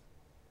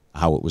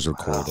 How it was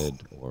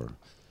recorded, or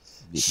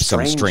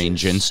some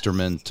strange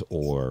instrument,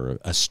 or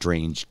a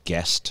strange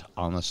guest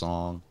on the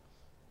song?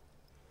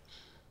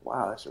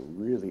 Wow, that's a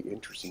really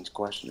interesting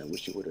question. I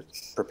wish you would have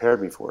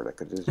prepared me for it. I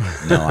could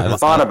have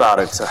thought about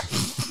it.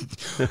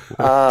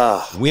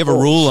 We have a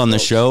rule on the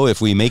show.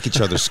 If we make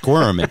each other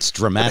squirm, it's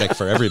dramatic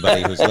for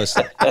everybody who's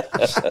listening.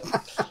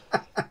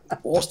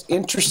 Most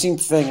interesting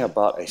thing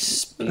about a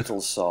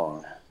Beatles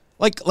song.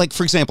 Like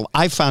for example,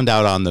 I found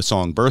out on the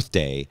song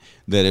Birthday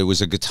that it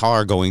was a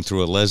guitar going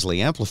through a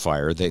Leslie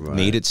amplifier that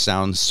made it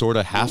sound sort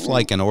of half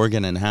like an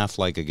organ and half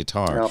like a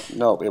guitar.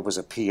 No, it was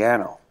a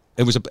piano.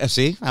 It was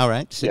see, all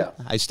right. See, yeah.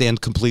 I stand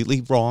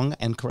completely wrong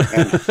and correct.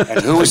 And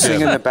who was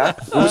singing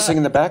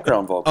the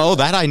background vocals? Oh,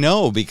 that I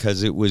know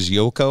because it was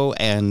Yoko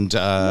and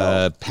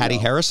Patty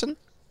Harrison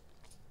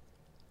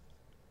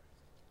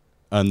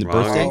on the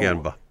Birthday.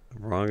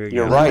 Wrong again.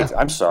 You're right.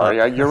 I'm sorry.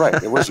 You're right.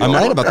 It was Yoko. I'm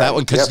right about that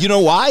one because you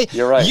know why?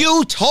 You're right.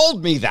 You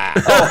told me that.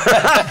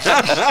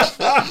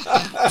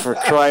 For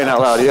crying out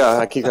loud.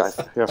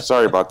 Yeah,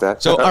 sorry about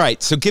that. So, all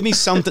right. So give me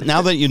something,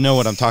 now that you know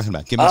what I'm talking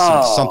about, give me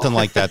something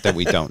like that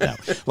we don't know.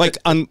 Like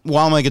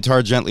While My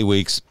Guitar Gently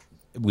Weeps,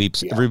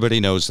 everybody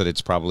knows that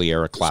it's probably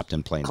Eric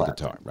Clapton playing the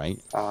guitar, right?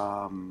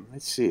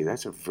 Let's see.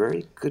 That's a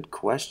very good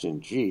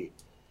question. Gee.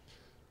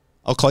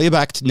 I'll call you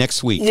back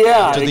next week.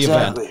 Yeah, after the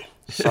exactly. event.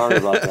 Sorry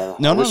about that.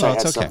 No, I wish I had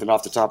it's okay. something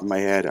off the top of my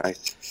head.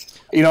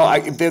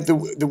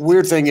 The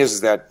weird thing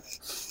is that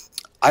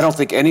I don't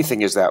think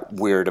anything is that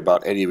weird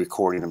about any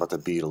recording about the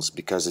Beatles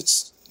because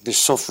it's they're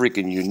so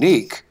freaking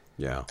unique.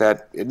 Yeah.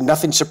 That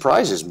nothing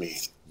surprises me.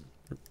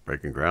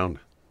 Breaking ground.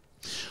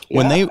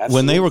 When they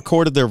absolutely.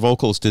 recorded their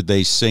vocals, did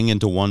they sing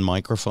into one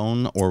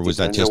microphone, or was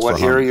that Depends just on what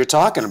for era hum? you're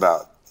talking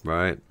about?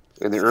 Right.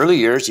 In the early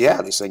years,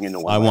 yeah, they sang into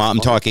one. I'm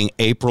talking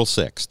April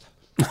 6th.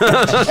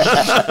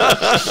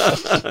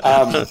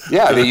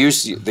 Yeah, they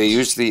used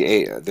the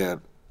 80.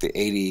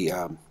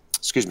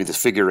 The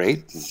figure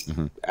 8.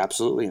 Mm-hmm.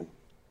 Absolutely.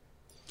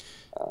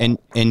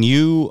 And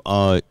you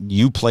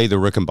play the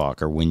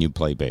Rickenbacker when you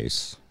play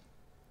bass.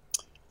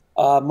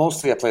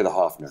 Mostly, I play the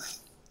Hofner.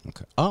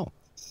 Okay. Oh.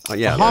 Oh,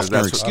 yeah,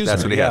 Hofner,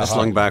 that's what he had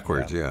slung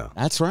backwards, yeah.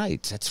 That's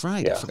right.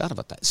 Yeah. I forgot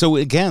about that. So,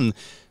 again,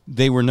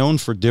 they were known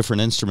for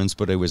different instruments,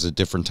 but it was at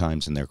different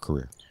times in their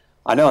career.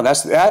 I know, and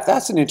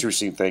that's an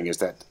interesting thing is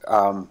that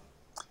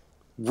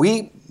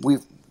we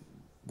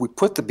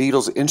put the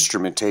Beatles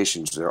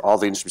instrumentations, or all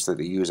the instruments that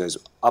they use, as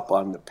up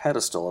on the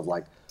pedestal of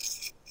like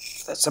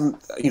some,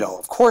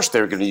 of course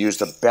they're going to use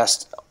the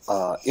best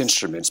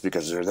instruments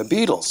because they're the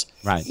Beatles.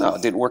 Right. No,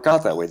 it didn't work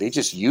out that way. They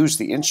just used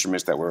the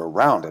instruments that were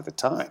around at the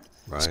time.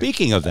 Right.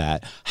 Speaking of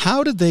that,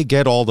 how did they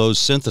get all those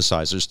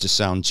synthesizers to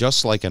sound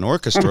just like an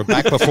orchestra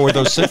back before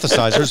those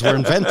synthesizers were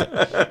invented?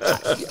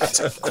 That's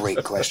a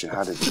great question.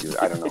 How did they do it?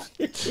 I don't know.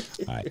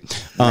 All right.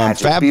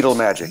 Magic, Beatle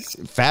magic.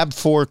 Fab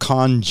 4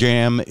 Con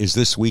Jam is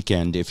this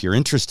weekend. If you're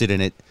interested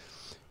in it,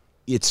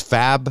 it's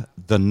Fab,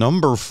 the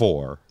number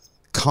 4,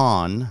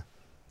 Con,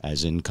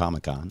 as in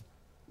Comic-Con,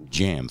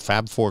 Jam,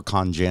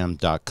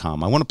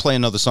 fab4conjam.com. I want to play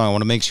another song. I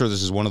want to make sure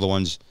this is one of the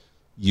ones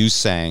you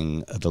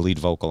sang the lead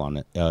vocal on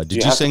it. Did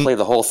you have sing? to play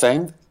the whole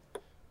thing?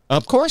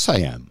 Of course I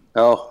am.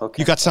 Oh,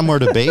 okay. You got somewhere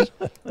to be?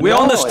 We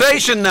own the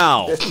station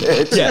now.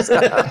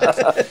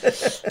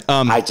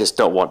 I just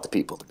don't want the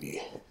people to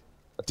be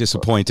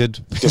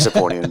Disappointed?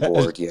 disappointed and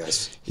bored,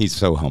 yes. He's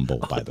so humble,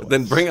 by the way.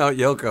 Then bring out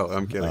Yoko.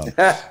 I'm kidding.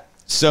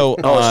 So,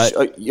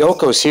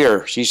 Yoko's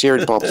here. She's here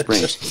in Palm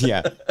Springs.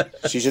 yeah.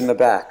 She's in the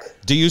back.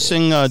 Do you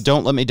sing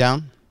Don't Let Me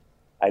Down?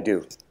 I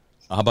do.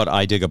 How about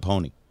I Dig a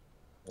Pony?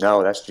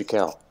 No, that's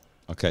Jaquel.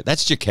 Okay.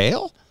 That's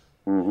Jaquel?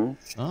 Mm-hmm.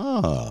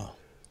 Oh.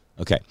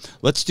 Okay.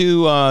 Let's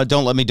do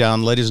Don't Let Me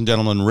Down. Ladies and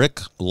gentlemen, Rick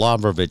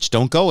Lovrovich.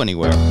 Don't go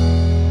anywhere.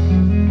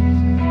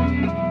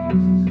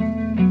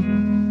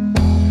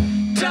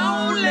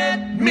 Don't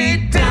let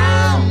me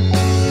down.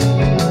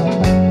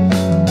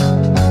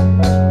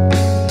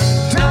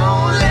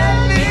 Don't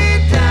let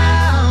me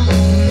down.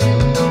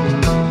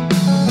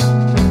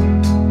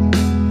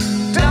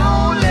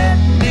 Don't let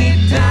me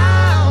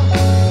down.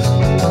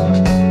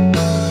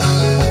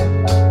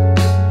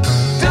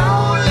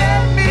 Don't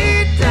let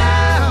me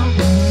down.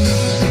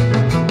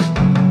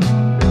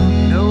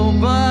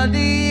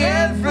 Nobody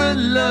ever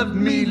loved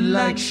me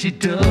like she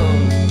does.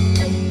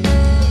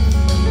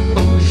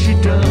 Oh, she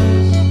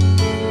does.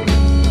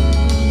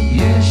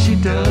 Yeah, she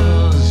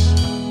does.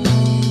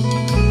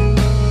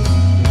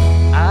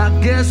 I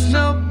guess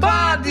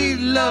nobody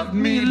loved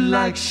me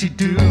like she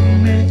do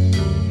me.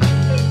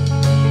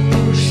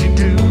 Oh, she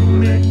do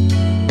me.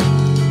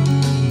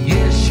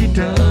 Yeah, she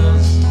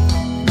does.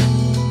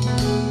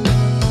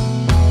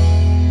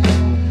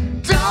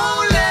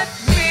 Don't let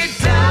me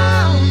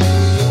down.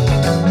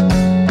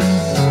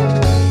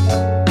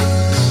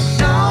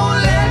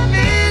 Don't let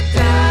me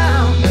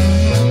down.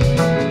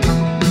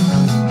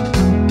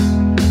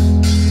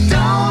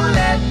 Don't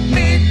let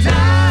me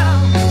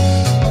down.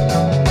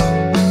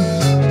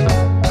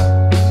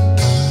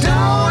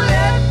 Don't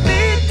let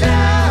me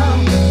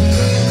down.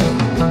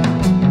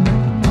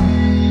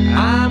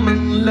 I'm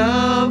in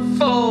love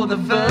for the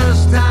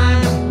first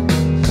time.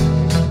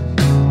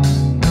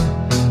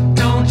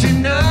 Don't you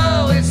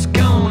know it's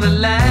gonna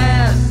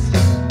last?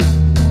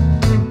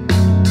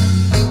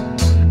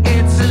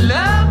 It's a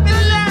love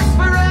that lasts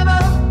forever.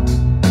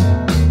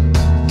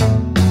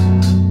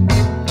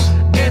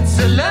 It's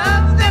a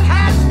love that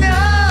has no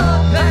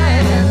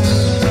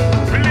past.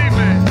 Believe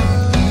me.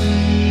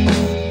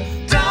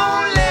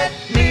 Don't let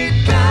me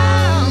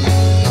down.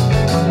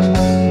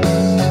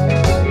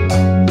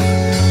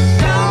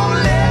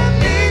 Don't let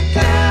me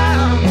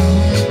down.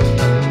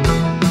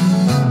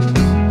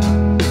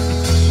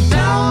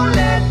 Don't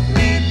let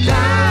me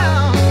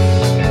down.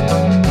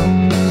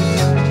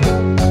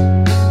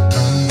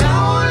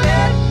 Don't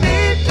let me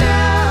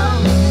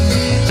down.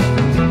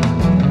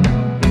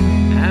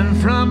 And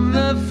from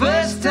the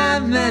first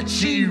time that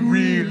she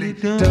really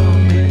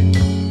done me,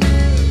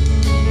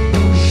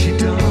 oh, she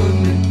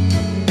done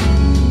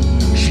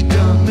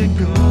me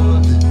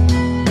good.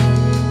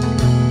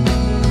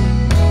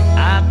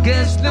 I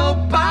guess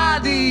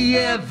nobody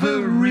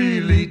ever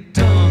really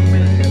done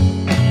me.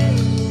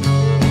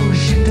 Oh,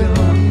 she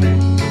done me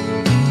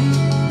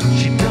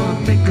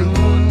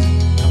good.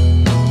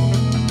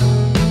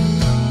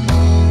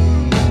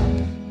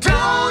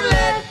 Don't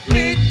let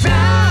me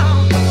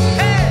down.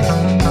 Hey.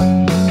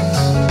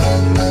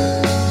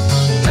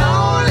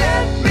 Don't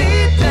let me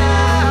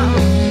down.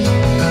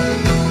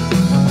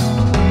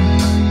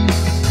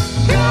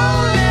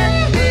 Don't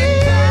let me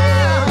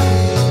down.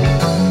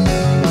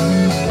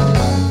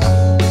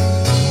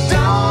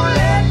 Don't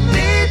let me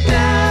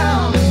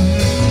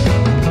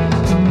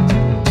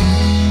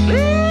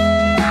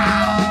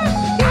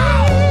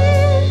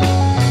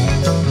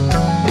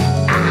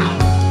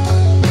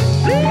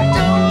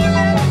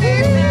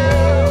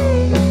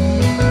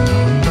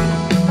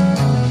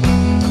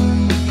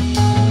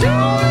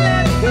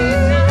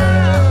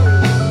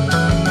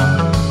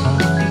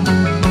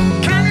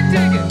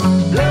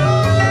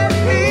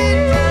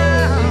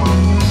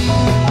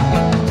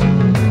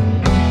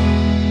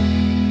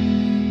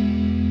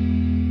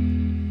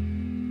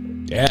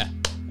Yeah,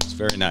 it's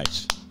very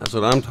nice. That's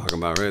what I'm talking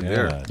about right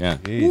there. Yeah.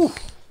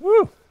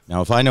 Woo.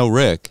 Now, if I know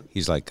Rick,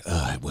 he's like,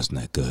 it wasn't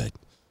that good.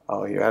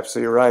 Oh, you're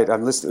absolutely right.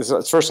 I'm listening. It's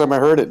the first time I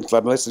heard it.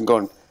 I'm listening,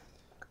 going,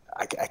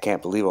 I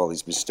can't believe all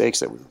these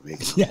mistakes that we were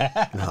making.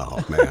 Yeah.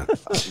 Oh man.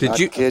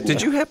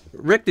 Did you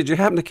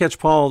happen to catch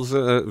Paul's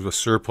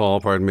Sir Paul,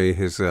 pardon me,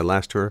 his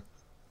last tour?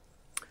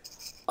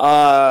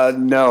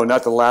 No,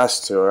 not the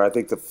last tour. I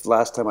think the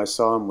last time I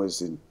saw him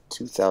was in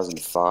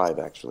 2005,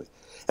 actually.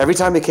 Every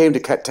time he came to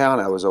town,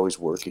 I was always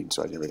working,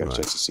 so I never got a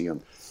chance to see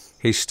him.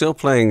 He's still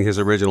playing his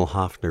original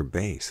Hofner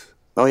bass.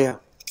 Oh, yeah.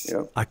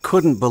 I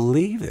couldn't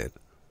believe it.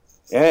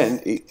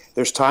 And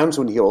there's times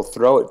when he'll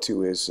throw it to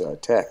his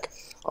tech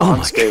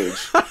on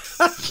stage. I'm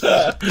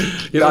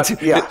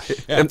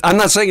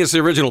not saying it's the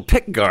original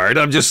pick guard.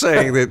 I'm just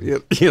saying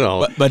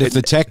that, But if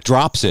the tech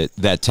drops it,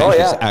 that tech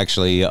is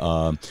actually,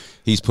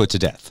 he's put to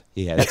death.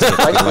 He has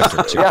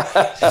electric chair.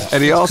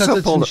 And he also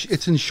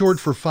it's insured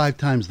for 5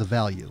 times the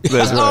value.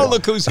 Oh,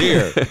 look who's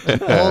here.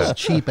 Paul's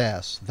cheap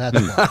ass. That's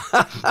why.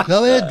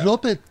 Go ahead,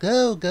 drop it.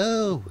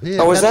 Go.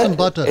 Here, is that some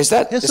butter. Is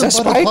that Here's some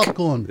Spike?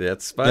 popcorn.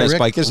 That's Spike. Yeah,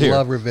 Spike is here.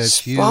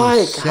 Lovrovich, you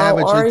Spike,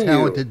 savagely how are you?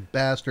 talented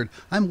bastard.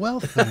 I'm well,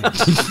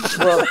 thanks.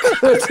 Well,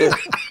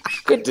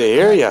 good to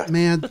hear you.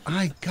 Man,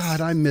 I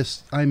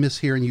miss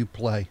hearing you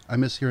play. I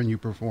miss hearing you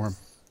perform.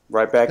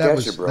 Right back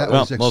at you,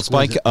 bro. Well,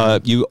 Spike, all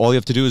you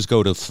have to do is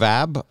go to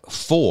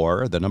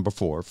Fab4, the number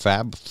 4,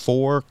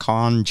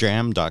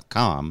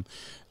 fab4conjam.com,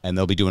 and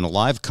they'll be doing a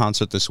live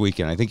concert this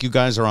weekend. I think you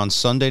guys are on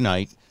Sunday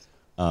night.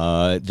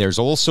 There's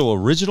also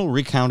original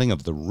recounting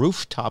of the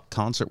rooftop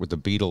concert with the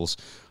Beatles.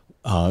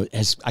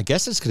 As I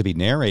guess it's going to be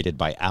narrated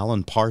by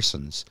Alan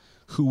Parsons,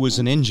 who was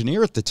an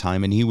engineer at the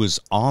time, and he was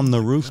on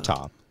the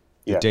rooftop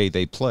the day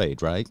they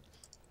played, right?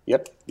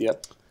 Yep.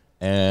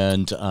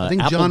 And I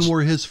think John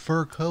wore his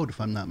fur coat, if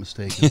I'm not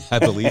mistaken. I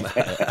believe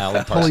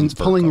Alan Parsons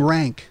pulling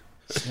rank.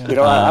 Yeah.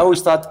 I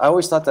always thought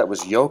that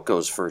was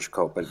Yoko's fur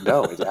coat, but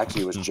no, it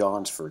actually was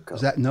John's fur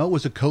coat. It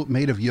was a coat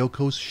made of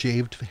Yoko's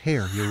shaved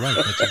hair. You're right.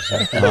 That's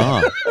exactly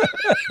right.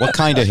 What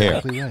kind of hair?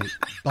 Exactly right.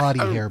 Body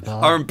hair,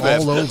 Bob. Armpit.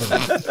 All over.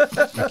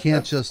 You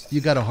can't you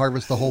got to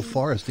harvest the whole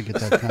forest to get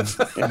that kind of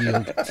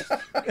yield.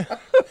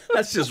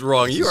 That's just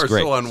wrong. You are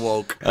great. so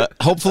unwoke.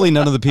 Hopefully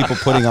none of the people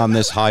putting on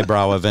this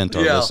highbrow event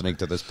are listening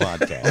to this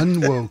podcast.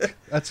 Unwoke.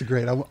 That's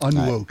great. I'm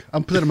unwoke.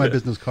 I'm putting it on my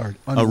business card.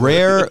 Unwoke. A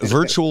rare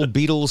virtual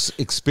Beatles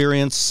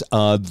experience.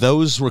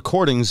 Those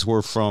recordings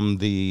were from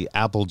the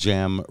Apple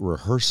Jam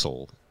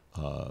rehearsal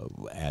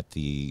at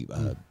the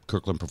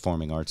Kirkland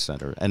Performing Arts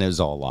Center, and it was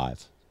all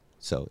live.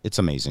 So it's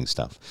amazing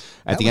stuff.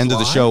 At the end of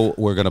the show,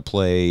 we're going to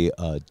play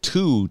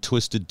 2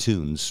 Twisted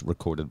Tunes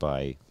recorded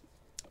by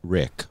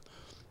Rick.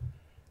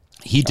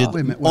 He did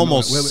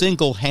almost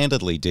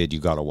single-handedly did You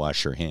Gotta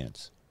Wash Your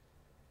Hands.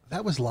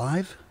 That was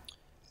live?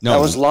 No. That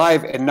was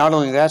live, and not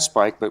only that,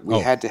 Spike, but we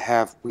had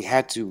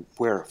to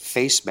wear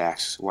face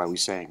masks while we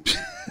sang.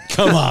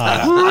 Come on.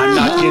 I'm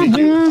not kidding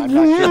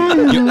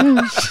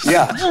you.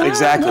 Yeah,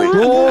 exactly. And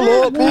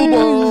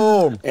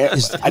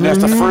that's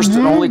the first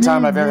and only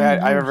time I've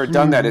ever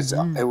done that.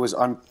 It was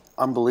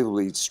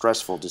unbelievably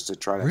stressful just to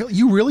try to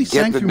you really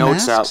get sang the through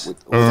notes masks? out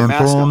with the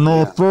mask on.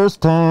 The first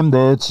time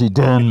that she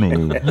done me.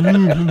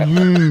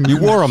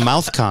 You wore a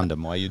mouth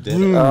condom while you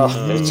did it.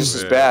 It's just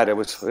as bad. It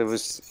was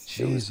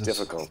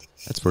difficult.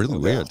 That's really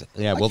weird.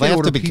 Yeah, well, I they have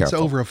order to be pizza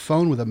careful. over a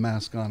phone with a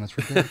mask on. It's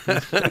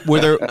ridiculous.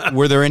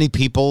 Were there any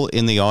people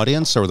in the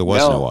audience, or there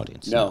was no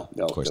audience? No,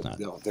 of course not.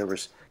 No, there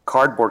was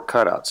cardboard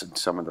cutouts in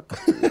some of the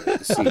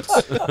seats.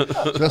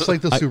 Just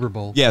like the Super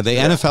Bowl. Yeah, the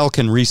NFL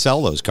can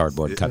resell those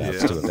cardboard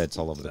cutouts too. That's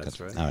all over the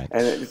country. Right. All right.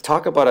 And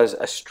talk about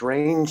a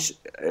strange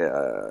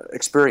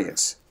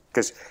experience,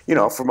 because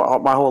for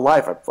my whole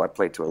life I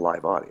played to a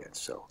live audience,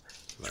 so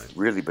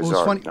really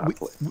bizarre. Well, it's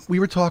funny. We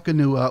were talking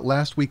to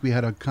last week. We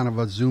had a kind of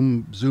a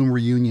Zoom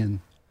reunion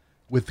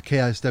with the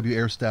KISW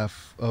air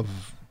staff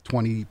of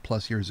 20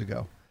 plus years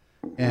ago,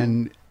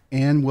 and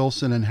Ann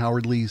Wilson and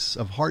Howard Leese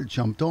of Heart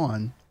jumped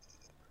on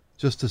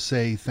just to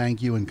say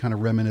thank you and kind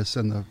of reminisce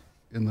in the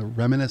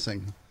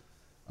reminiscing.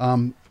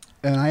 And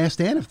I asked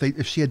Ann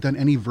if she had done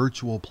any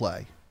virtual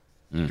play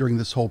during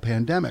this whole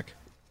pandemic.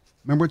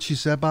 Remember what she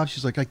said, Bob?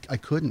 She's like, I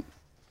couldn't.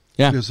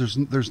 Yeah. Because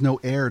there's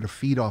no air to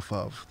feed off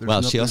of.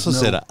 She also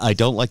said, I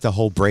don't like the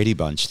whole Brady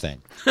Bunch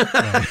thing.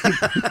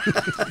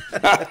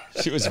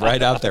 She was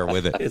right out there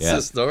with it. It's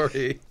a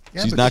story.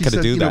 Yeah, She's not going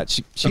to do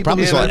that. She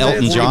probably saw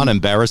Elton John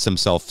embarrass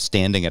himself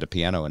standing at a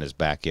piano in his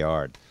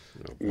backyard.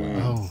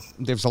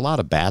 There's a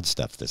lot of bad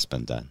stuff that's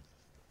been done.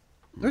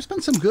 There's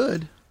been some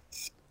good.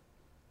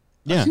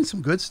 Yeah. I've seen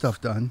some good stuff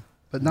done,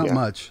 but not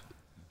much.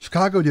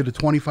 Chicago did a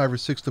 25 or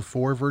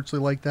 6-4 virtually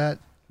like that.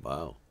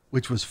 Wow.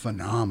 Which was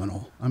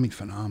phenomenal. I mean,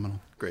 phenomenal.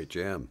 Great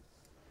jam.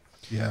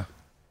 Yeah.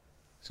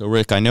 So,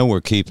 Rick, I know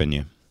we're keeping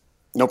you.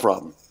 No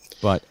problem.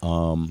 But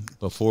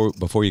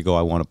before you go,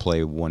 I want to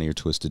play one of your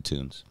Twisted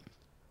Tunes.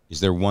 Is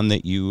there one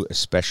that you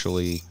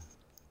especially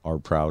are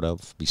proud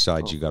of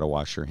besides You Gotta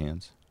Wash Your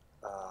Hands?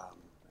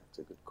 That's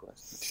a good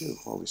question, too.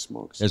 Holy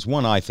smokes. There's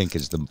one I think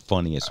is the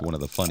funniest, one of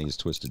the funniest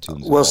Twisted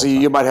Tunes. Well, see,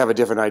 you might have a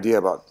different idea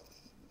about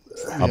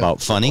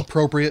About funny?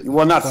 Appropriate.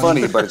 Well, not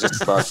funny, but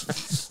just about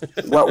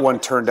what one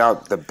turned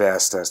out the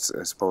best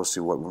as opposed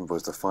to what one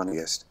was the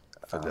funniest.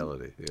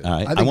 Fidelity. Yeah.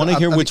 All right. I want to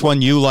hear which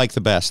one you like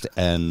the best,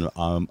 and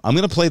I'm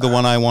going to play the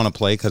one I want to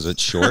play because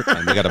it's short,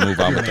 and we got to move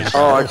on with this.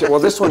 Oh, okay. Well,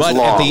 this one's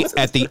long.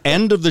 At the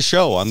end of the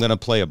show, I'm going to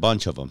play a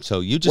bunch of them. So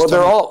you just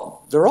they're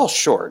all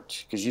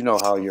short because you know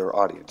how your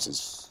audience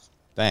is.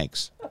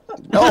 Thanks.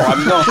 No,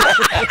 I'm not.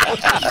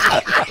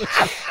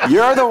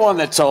 You're the one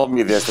that told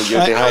me this.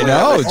 I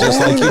know, just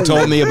like you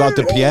told me about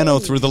the piano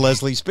through the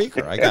Leslie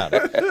speaker. I got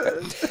it.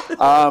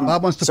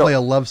 Bob wants to play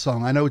a love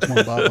song. I know which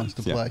one Bob wants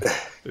to play.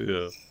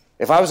 Yeah.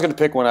 If I was going to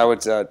pick one, I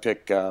would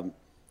pick. I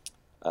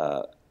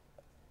don't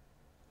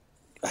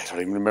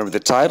even remember the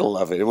title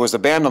of it. It was a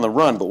Band on the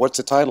Run, but what's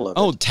the title of it?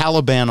 Oh,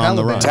 Taliban on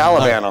the Run.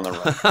 Taliban on the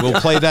Run. We'll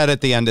play that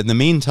at the end. In the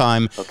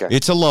meantime, Okay.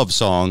 It's a love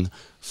song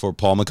for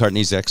Paul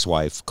McCartney's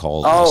ex-wife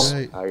called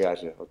I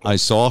got you. Okay. I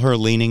Saw Her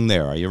Leaning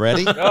There. Are you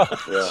ready?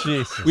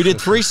 We did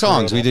 3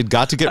 songs. We did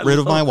Got to Get Rid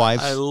of My Wife.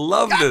 I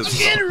love this. Got to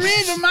get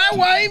rid of my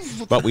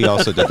wife. But we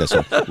also did this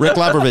one. Rick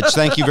Lovrovich,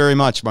 thank you very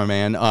much, my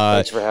man.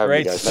 Thanks for having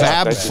me, guys.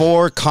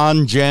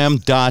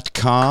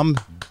 Fab4conjam.com.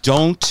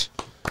 Don't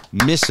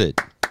miss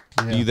it.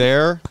 Be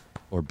there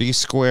or be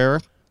square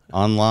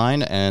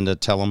online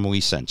and tell them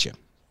we sent you.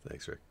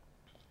 Thanks, Rick.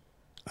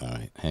 All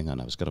right, hang on.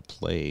 I was going to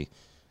play.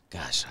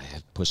 Gosh, I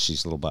had to push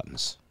these little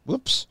buttons.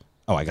 Whoops.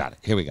 Oh, I got it.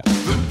 Here we go.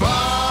 The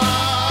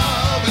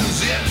Bob and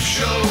Zip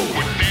Show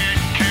with Ed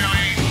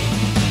Kelly.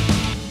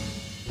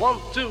 1,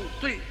 2,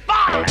 3, 4.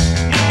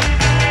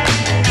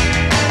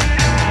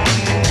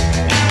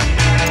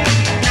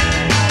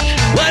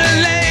 Well,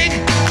 her leg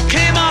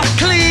came off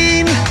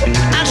clean,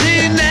 and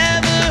she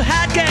never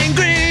had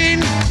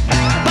gangrene.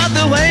 But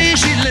the way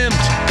she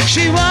limped,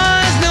 she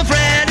was no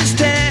Fred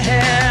Astaire.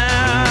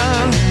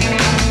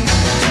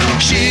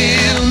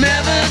 She'll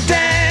never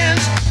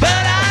dance,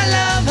 but I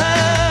love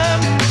her.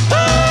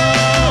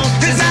 Oh,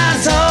 'cause I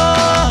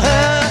saw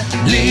her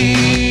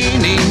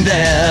leaning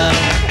there.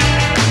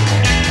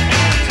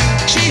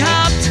 She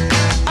hopped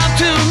up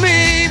to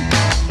me.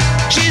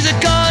 She's a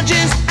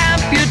gorgeous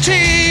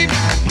amputee.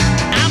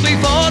 And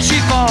before she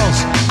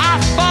falls, I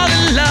fall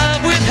in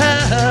love with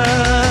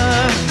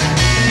her.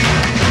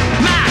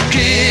 My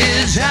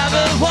kids have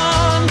a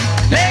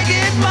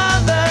one-legged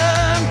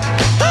mother.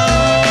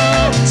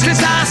 Oh,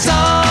 since I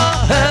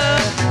saw her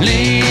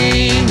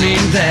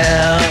leaning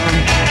there.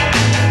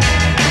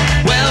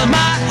 Well,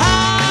 my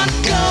heart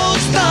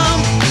goes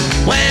thump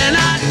when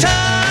I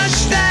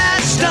touch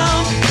that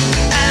stump,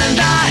 and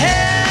I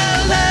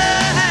held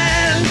her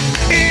hand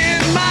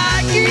in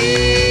my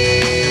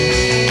key.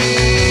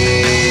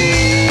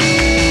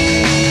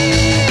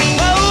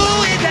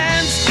 Oh, we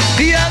danced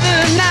the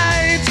other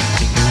night,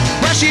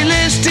 but she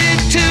listed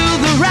to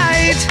the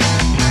right,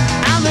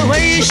 and the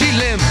way she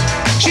limped,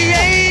 she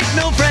ain't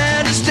no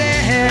Fred Astaire.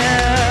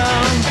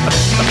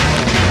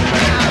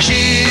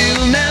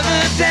 She'll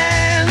never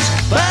dance,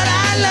 but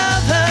I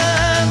love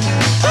her.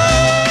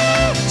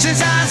 Oh,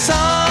 since I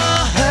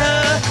saw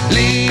her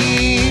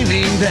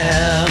leaning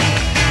there.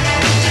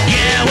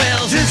 Yeah,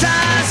 well, since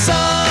I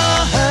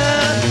saw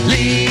her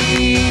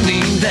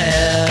leaning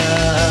there.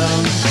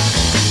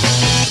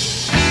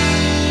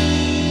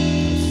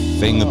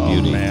 Thing of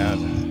beauty.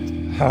 Man.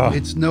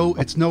 It's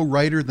no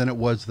righter than it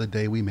was the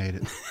day we made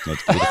it.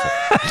 That's beautiful.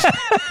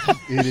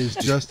 It is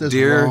just as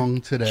Dear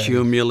wrong today.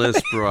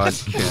 Cumulus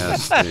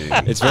Broadcasting.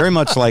 It's very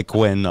much like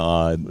when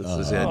This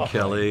is Ed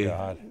Kelly.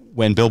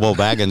 when Bilbo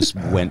Baggins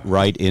went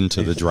right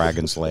into the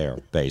dragon's lair,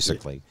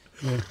 basically,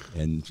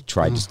 and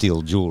tried to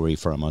steal jewelry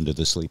from under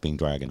the sleeping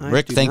dragon.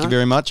 Rick, thank you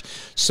very much.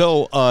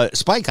 So,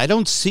 Spike, I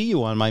don't see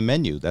you on my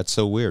menu. That's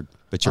so weird.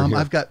 But you're here.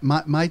 I've got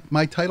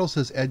my title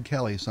says Ed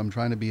Kelly, so I'm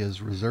trying to be as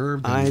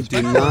reserved. I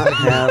do not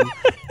have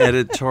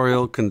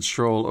editorial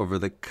control over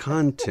the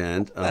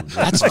content of the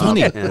That's Bob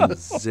funny. and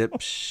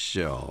Zip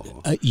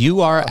Show.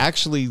 You are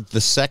actually the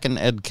second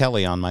Ed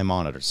Kelly on my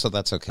monitor, so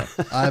that's okay.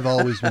 I've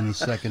always been the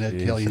second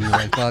Ed Kelly in your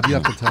life, Bob. You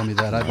have to tell me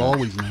that. I've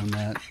always known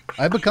that.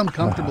 I've become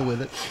comfortable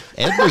with it.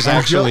 Ed was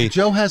actually...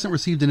 Joe hasn't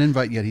received an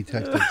invite yet. He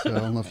texted, so I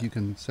don't know if you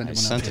can send I one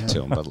sent out it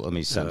to him, but let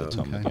me send it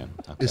to him again.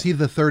 Okay. Is he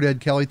the third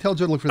Ed Kelly? Tell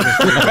Joe to look for the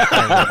third Ed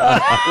Kelly.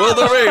 Well,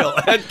 the real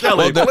Ed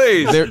Kelly,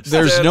 please.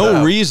 There's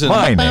no reason.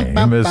 My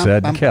name is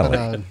Ed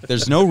Kelly.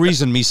 There's no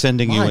reason me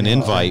sending you an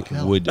invite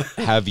would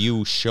have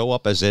you show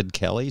up as Ed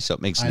Kelly, so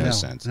it makes no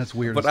sense. That's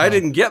weird. But I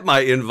didn't get my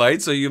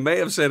invite, so you may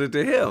have sent it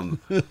to him.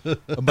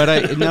 But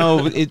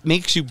it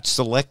makes you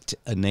select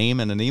a name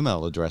and an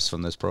email address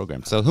from this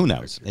program. So who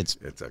knows? It's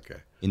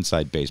okay.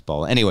 Inside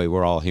baseball. Anyway,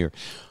 we're all here.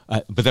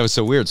 But that was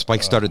so weird.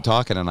 Spike started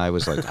talking, and I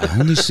was like, I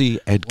only see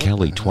Ed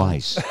Kelly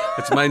twice.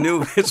 It's my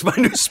new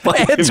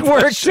Spike. It's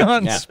worked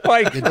on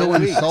Spike. You're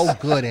doing so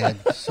good, Ed.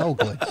 So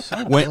good.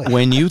 So good.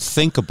 When you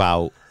think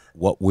about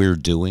what we're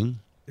doing,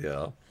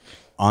 Yeah.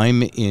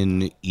 I'm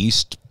in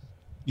East,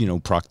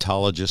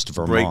 proctologist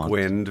Vermont.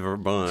 Breakwind,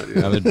 Vermont.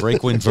 I'm in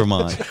Breakwind,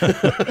 Vermont.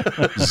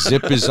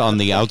 Zip is on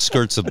the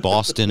outskirts of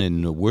Boston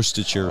in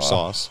Worcestershire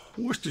sauce.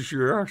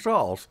 Worcestershire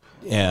sauce.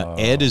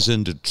 Ed is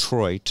in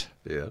Detroit.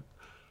 Yeah.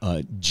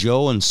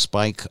 Joe and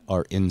Spike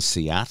are in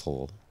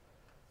Seattle,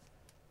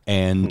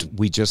 and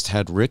we just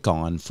had Rick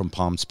on from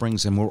Palm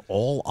Springs, and we're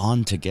all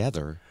on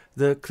together.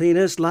 The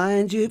cleanest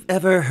lines you've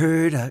ever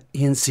heard are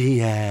in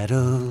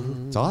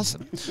Seattle. It's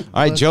awesome.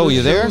 All right, Joe,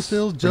 you there? Yes,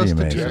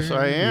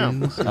 I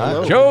am.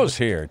 Joe's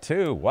here,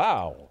 too.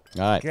 Wow. All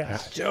right. God.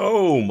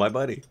 Joe, my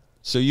buddy.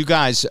 So you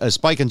guys,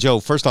 Spike and Joe,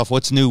 first off,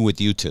 what's new with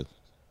you two?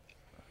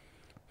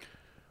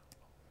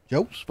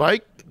 Joe?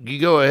 Spike, you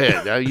go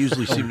ahead. I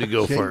usually seem to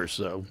go first,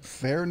 so.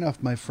 Fair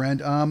enough, my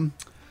friend.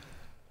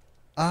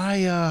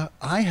 I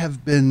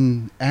have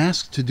been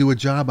asked to do a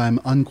job I'm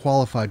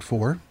unqualified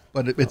for,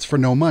 but it's for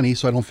no money,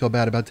 so I don't feel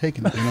bad about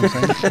taking it. You know what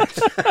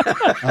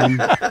I'm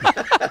saying?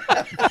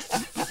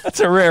 It's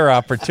a rare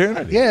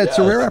opportunity. Yeah, it's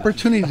a rare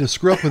opportunity to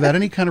screw up without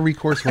any kind of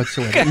recourse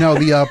whatsoever. No,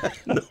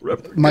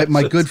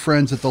 my good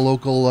friends at the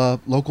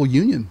local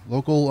union,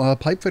 local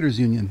pipe fitters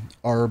union,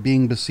 are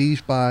being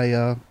besieged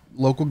by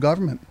local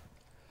government.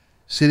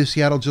 City of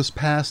Seattle just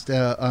passed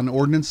an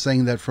ordinance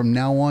saying that from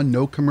now on,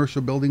 no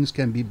commercial buildings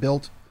can be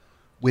built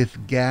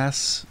with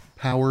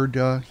gas-powered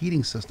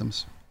heating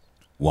systems.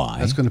 Why?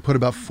 That's going to put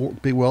about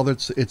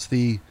it's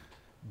the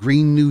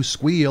Green New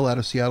Squeal out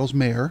of Seattle's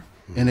mayor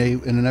in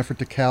an effort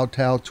to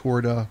kowtow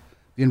toward the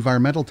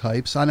environmental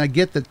types. And I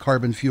get that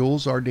carbon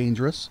fuels are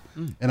dangerous,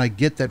 and I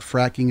get that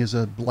fracking is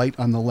a blight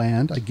on the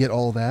land. I get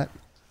all that.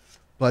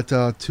 But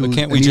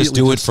can't we just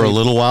do it for a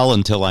little while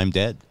until I'm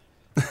dead?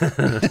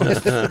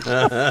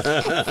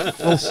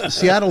 Well,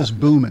 Seattle's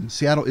booming.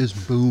 Seattle is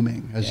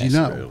booming, as you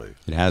know. Really.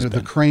 It has been.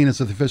 The crane is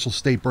the official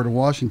state bird of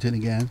Washington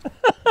again.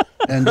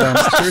 And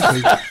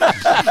seriously,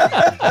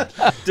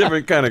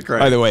 different kind of crane.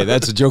 By the way,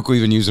 that's a joke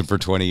we've been using for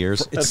 20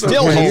 years. It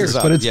still holds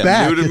up. But it's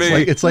back. New to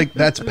me. It's like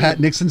that's Pat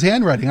Nixon's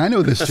handwriting. I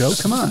know this joke.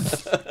 Come on.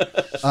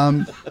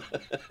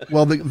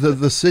 Well,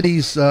 the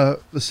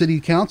city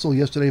council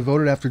yesterday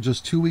voted after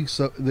just 2 weeks.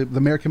 The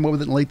mayor came over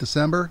with it in late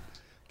December.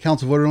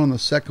 Council voted on the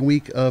second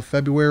week of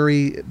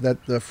February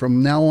that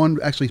from now on,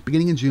 actually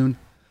beginning in June,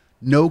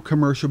 no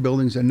commercial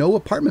buildings and no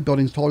apartment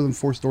buildings taller than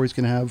 4 stories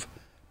can have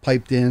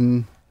piped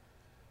in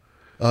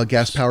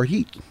gas-powered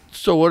heat.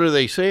 So what are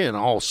they saying?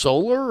 All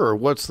solar, or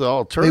what's the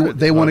alternative?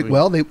 They want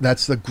to.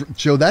 That's the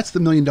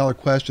 $1 million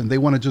question. They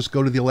want to just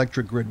go to the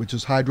electric grid, which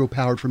is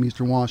hydro-powered from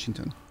Eastern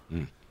Washington.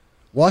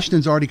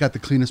 Washington's already got the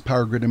cleanest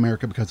power grid in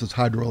America because it's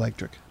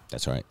hydroelectric.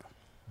 That's right.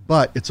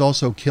 But it's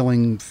also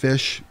killing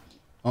fish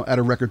at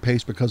a record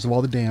pace because of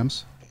all the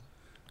dams.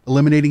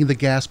 Eliminating the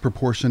gas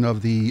proportion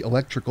of the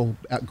electrical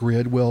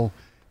grid will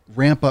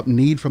ramp up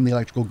need from the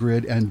electrical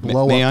grid and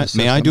blow up the system.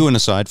 May I do an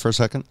aside for a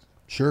second?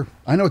 Sure.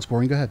 I know it's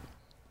boring. Go ahead.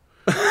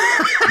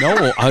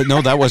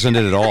 No, that wasn't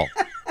it at all.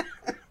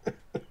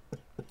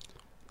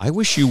 I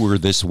wish you were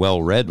this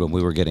well read when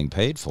we were getting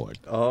paid for it.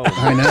 Oh,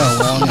 I know.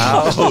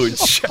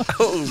 Ouch!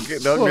 Oh,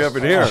 getting me up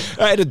in here.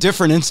 I had a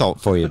different insult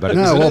for you, but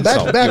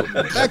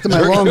back to my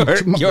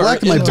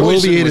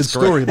bloviated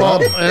story. Well,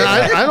 and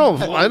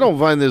I don't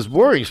find this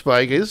boring,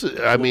 Spike.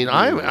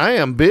 I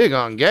am big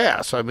on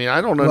gas. I mean, I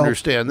don't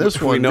understand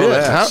this one. We know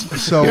bit. that.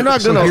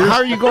 How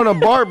are you going to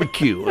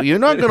barbecue? You're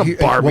not going to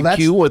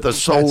barbecue with a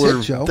solar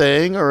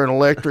thing or an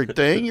electric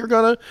thing.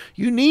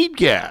 You need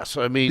gas.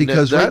 I mean,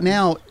 because right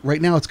now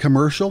it's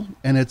commercial.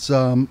 And it's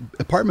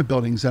apartment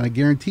buildings, and I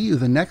guarantee you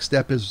the next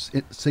step is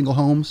single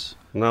homes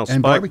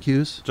and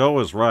barbecues. Joe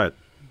is right.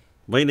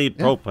 We need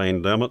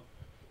propane, damn it.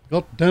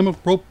 God damn it,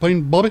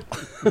 propane, Bobby.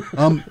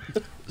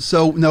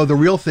 So, no, the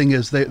real thing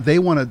is they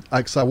want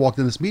to, I walked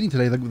in this meeting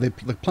today, the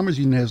Plumbers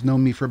Union has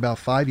known me for about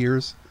 5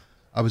 years.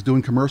 I was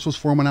doing commercials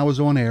for them when I was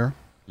on air.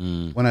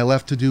 When I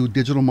left to do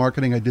digital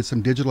marketing, I did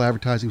some digital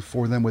advertising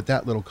for them with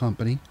that little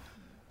company.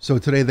 So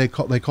today they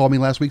called me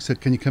last week, said,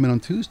 can you come in on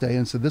Tuesday?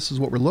 And said, this is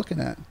what we're looking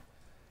at.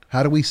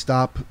 How do we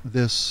stop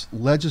this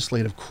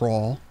legislative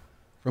crawl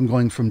from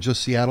going from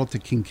just Seattle to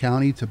King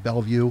County to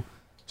Bellevue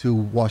to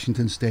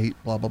Washington State,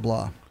 blah, blah,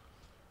 blah.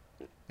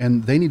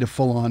 And they need a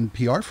full-on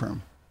PR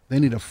firm. They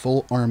need a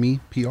full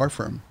Army PR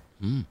firm.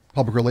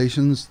 Public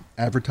relations,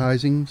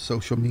 advertising,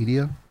 social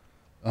media,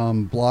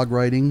 blog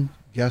writing,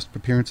 guest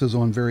appearances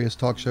on various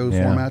talk show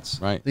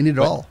formats. Right. They need it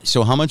all.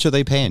 So how much are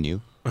they paying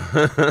you?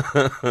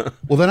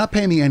 Well, they're not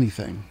paying me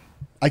anything.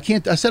 I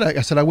can't. I said.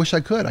 I wish I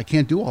could. I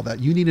can't do all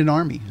that. You need an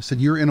army. I said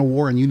you're in a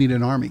war and you need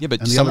an army. Yeah, but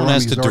and someone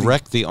has to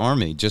direct the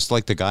army, just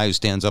like the guy who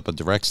stands up and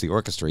directs the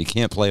orchestra. He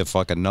can't play a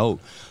fucking note,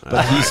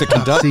 but he's a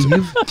conductor.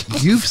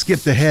 See, you've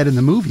skipped ahead in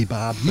the movie,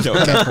 Bob. You've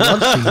got that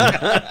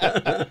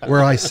love scene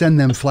where I send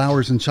them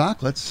flowers and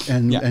chocolates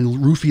and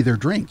roofie their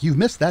drink. You've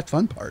missed that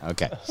fun part.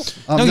 Okay.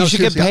 No, you should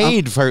get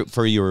paid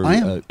for your. I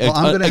am.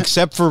 Well,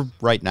 except for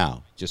right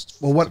now.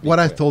 What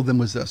I told them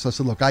was this. I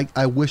said, look,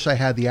 I wish I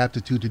had the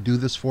aptitude to do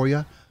this for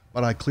you.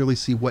 But I clearly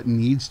see what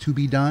needs to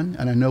be done,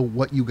 and I know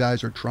what you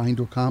guys are trying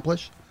to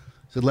accomplish.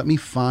 I said, let me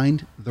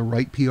find the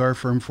right PR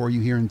firm for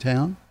you here in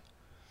town.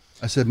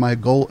 I said, my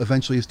goal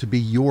eventually is to be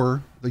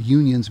the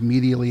union's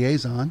media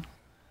liaison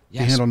to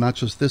handle not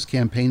just this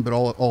campaign, but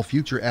all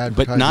future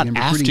advertising but not and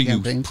recruiting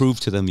after campaigns. You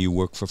prove to them you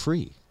work for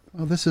free.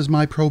 Well, this is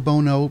my pro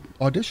bono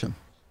audition.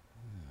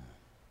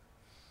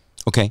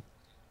 Okay.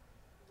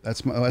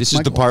 That's this is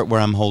my the goal. part where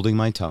I'm holding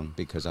my tongue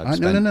because I've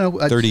spent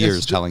 30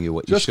 years telling you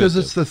what you should do. Just because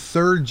it's the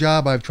third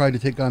job I've tried to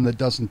take on that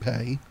doesn't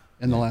pay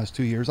in the last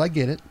 2 years. I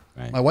get it.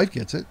 Right. My wife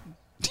gets it.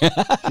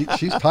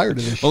 She's tired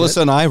of this shit. Well,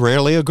 listen, I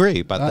rarely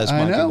agree, but that's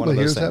I know, one of but those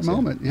here's that things,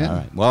 moment. Yeah. All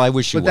right. Well, I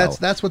wish you well. well.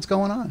 That's what's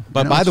going on.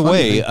 But by the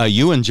way,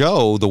 you and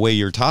Joe, the way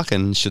you're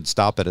talking, should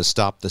stop at a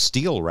Stop the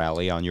Steal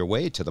rally on your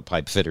way to the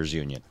Pipe Fitters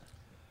Union.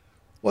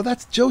 Well,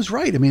 Joe's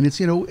right. I mean, it's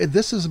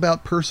this is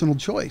about personal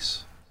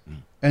choice.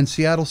 And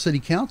Seattle City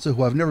Council,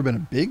 who I've never been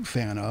a big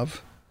fan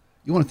of,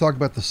 you want to talk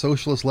about the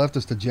socialist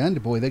leftist agenda,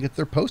 boy, they get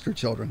their poster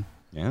children.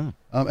 Yeah.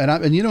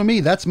 And you know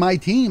me, that's my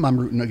team I'm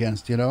rooting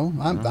against, I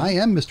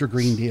am Mr.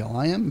 Green Deal.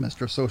 I am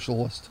Mr.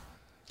 Socialist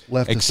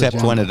leftist Except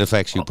agenda. when it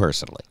affects you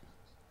personally.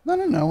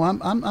 No.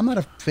 I'm not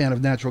a fan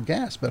of natural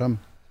gas, but I'm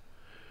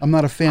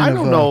not a fan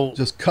of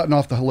just cutting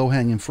off the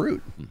low-hanging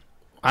fruit.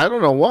 I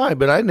don't know why,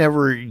 but I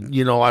never,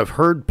 I've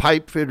heard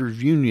Pipe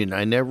Fitters Union.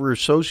 I never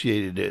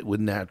associated it with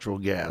natural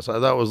gas. I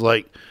thought it was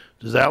like,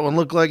 does that one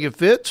look like it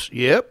fits?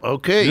 Yep.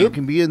 Okay. Yep. You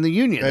can be in the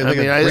union.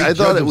 I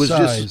thought it was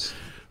just,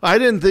 I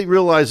didn't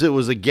realize it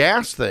was a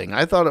gas thing.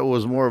 I thought it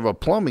was more of a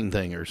plumbing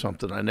thing or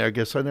something. I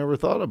guess I never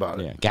thought about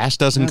it. Yeah. Gas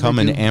doesn't come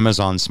in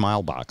Amazon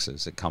Smile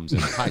boxes. It comes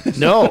in pipes.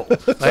 No.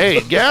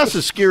 Hey, gas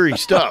is scary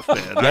stuff,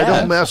 man. I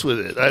don't mess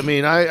with it. I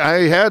mean,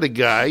 I had a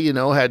guy,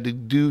 had to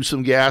do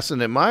some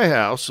gassing at my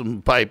house,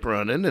 some pipe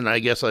running, and I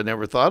guess I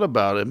never thought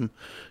about him,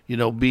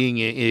 being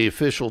a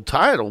official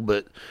title,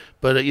 but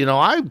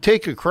I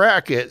take a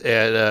crack at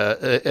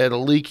a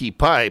leaky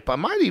pipe. I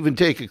might even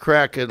take a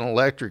crack at an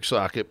electric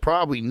socket.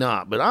 Probably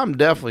not, but I'm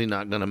definitely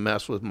not going to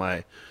mess with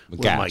my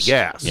gas.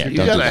 Yeah, you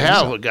got to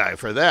have a guy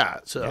for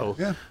that. So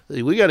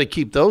we got to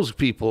keep those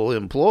people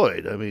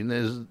employed. I mean,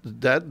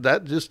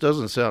 that just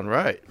doesn't sound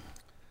right.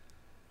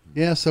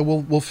 Yeah, so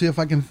we'll see if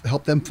I can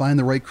help them find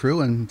the right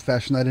crew and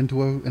fashion that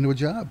into a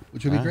job,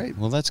 which would be great.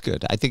 Well, that's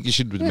good. I think you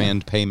should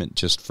demand payment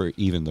just for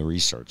even the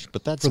research,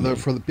 but that's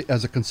for the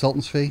as a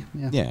consultant's fee.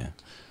 Yeah.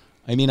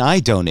 I mean, I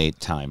donate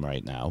time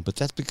right now, but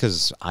that's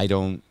because I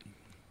don't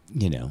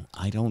need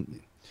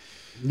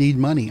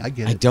money. I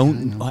get it. I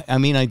don't.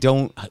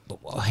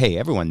 Hey,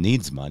 everyone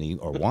needs money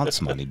or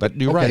wants money, but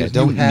you're right. I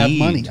don't need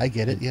money. I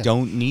get it. Yeah.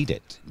 Don't need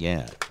it.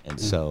 Yeah, and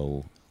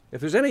so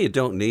if there's any you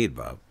don't need,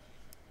 Bob.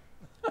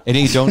 And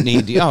you don't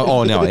need.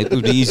 Oh no, it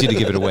would be easy to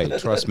give it away.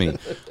 Trust me,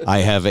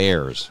 I have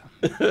heirs.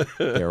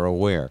 They're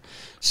aware.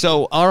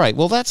 So, all right.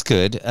 Well, that's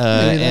good.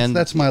 And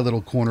that's my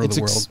little corner of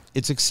the world.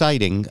 It's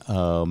exciting.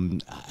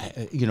 I'm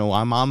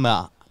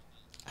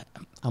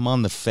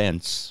on the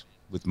fence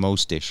with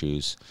most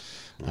issues.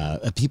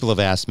 People have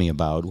asked me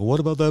about, well, what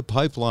about that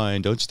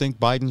pipeline? Don't you think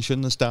Biden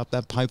shouldn't have stopped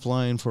that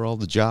pipeline for all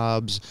the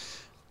jobs?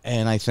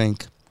 And I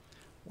think,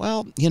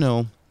 well,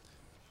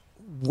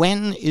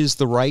 when is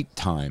the right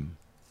time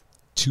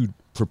to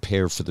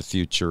prepare for the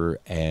future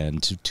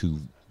and to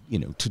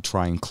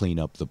try and clean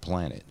up the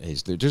planet?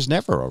 There's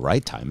never a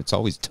right time. It's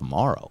always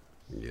tomorrow.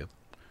 Yep.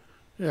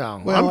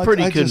 Yeah, well, I'm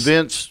pretty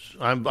convinced.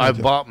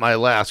 I've bought my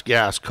last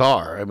gas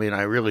car. I mean,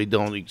 I really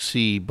don't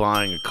see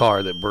buying a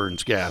car that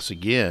burns gas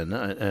again,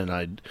 and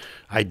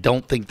I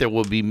don't think there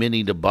will be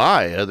many to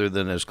buy other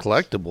than as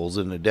collectibles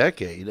in a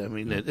decade. I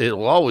mean,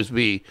 it'll always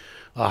be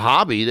a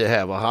hobby to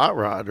have a hot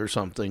rod or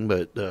something,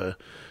 but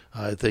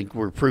I think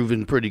we're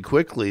proving pretty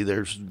quickly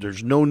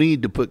there's no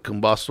need to put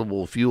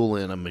combustible fuel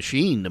in a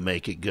machine to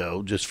make it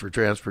go just for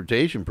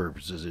transportation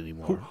purposes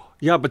anymore.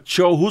 Yeah, but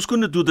Joe, who's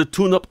going to do the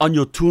tune-up on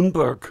your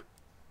Thunberg?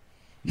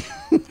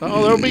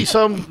 Oh, there'll be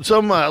some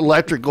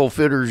electrical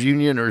fitters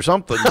union or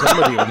something.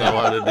 Somebody will know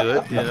how to do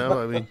it.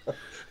 I mean,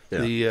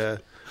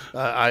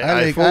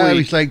 I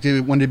always like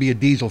to want to be a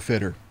diesel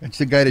fitter. It's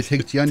the guy that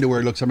takes the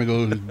underwear, looks at me,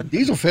 and goes,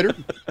 "Diesel fitter."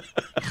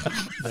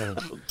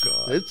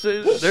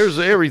 There's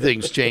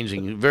everything's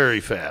changing very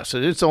fast,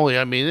 and it's only.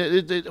 I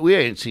mean, we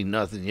ain't seen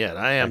nothing yet.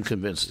 I am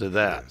convinced of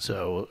that.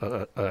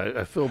 So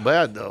I feel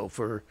bad though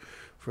for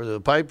the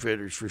pipe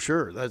fitters for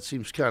sure. That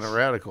seems kind of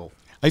radical.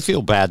 I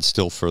feel bad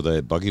still for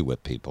the buggy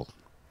whip people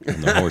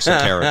and the horse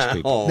and carriage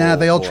people.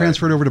 They all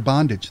transferred over to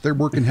bondage. They're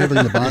working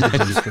heavily in the bondage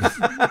industry.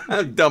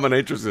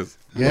 Dominatrixes.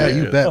 Yeah,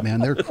 you bet, man.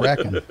 They're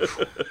cracking.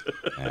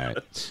 All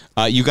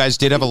right. You guys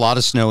did have a lot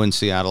of snow in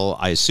Seattle.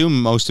 I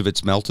assume most of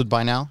it's melted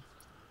by now?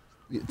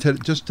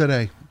 Just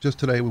today.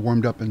 We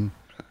warmed up and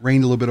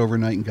rained a little bit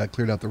overnight and got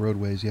cleared out the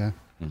roadways, yeah.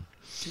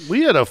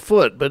 We had a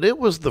foot, but it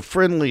was the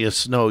friendliest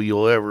snow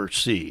you'll ever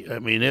see. I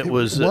mean, it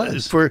was.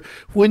 For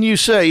when you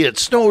say it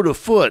snowed a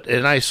foot,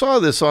 and I saw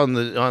this on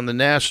the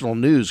national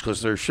news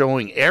because they're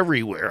showing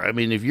everywhere. I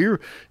mean, if you're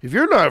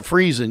not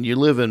freezing, you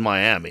live in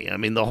Miami. I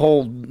mean, the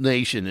whole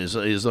nation is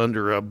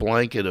under a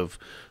blanket of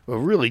a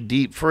really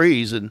deep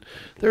freeze, and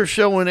they're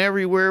showing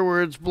everywhere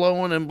where it's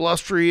blowing and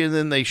blustery, and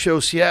then they show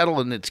Seattle,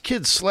 and it's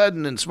kids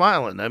sledding and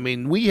smiling. I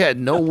mean, we had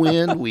no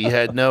wind, we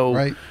had no,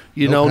 right.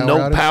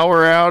 no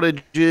power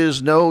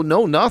outages, no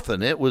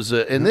nothing. It was,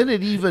 and then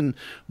it even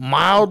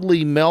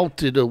mildly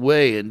melted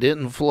away and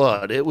didn't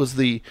flood. It was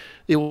the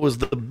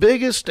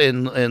biggest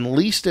and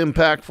least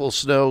impactful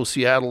snow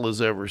Seattle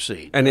has ever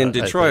seen. And in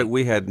Detroit,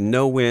 we had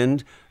no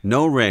wind,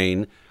 no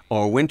rain.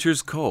 or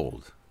winter's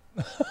cold.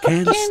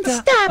 Can't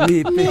stop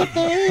me,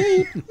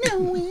 baby.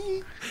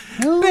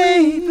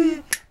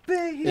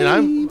 Baby.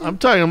 And I'm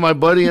talking to my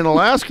buddy in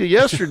Alaska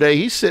yesterday.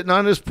 He's sitting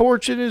on his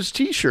porch in his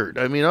T-shirt.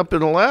 I mean, up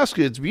in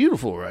Alaska, it's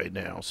beautiful right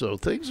now. So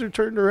things are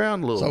turned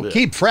around a little bit. So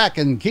keep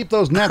fracking. Keep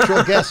those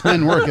natural gas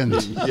men working.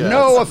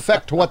 No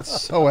effect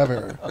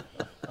whatsoever.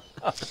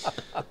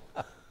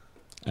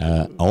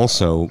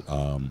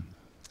 Also,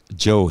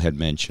 Joe had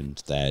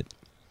mentioned that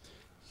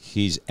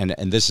he's, and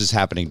this is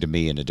happening to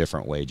me in a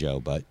different way, Joe,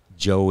 but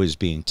Joe is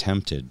being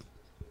tempted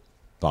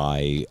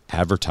by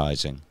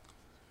advertising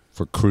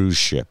for cruise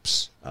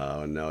ships.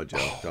 Oh, no, Joe.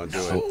 Don't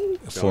do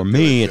it. For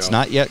me, it's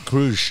not yet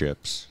cruise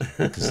ships.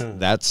 Because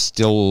that's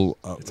still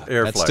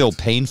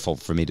painful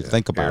for me to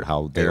think about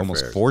how they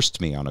almost forced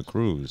me on a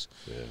cruise.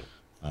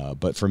 Yeah.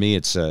 But for me,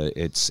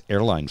 it's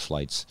airline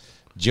flights.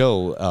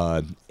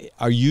 Joe,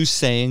 are you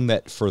saying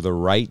that for the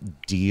right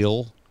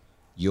deal,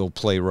 you'll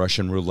play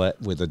Russian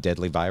roulette with a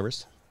deadly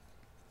virus?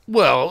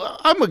 Well,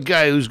 I'm a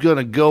guy who's going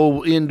to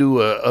go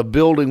into a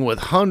building with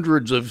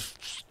hundreds of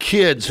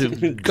kids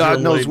who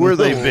God knows where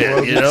they've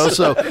been, you know.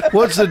 So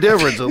what's the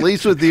difference? At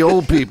least with the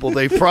old people,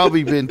 they've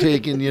probably been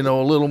taking, you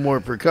know, a little more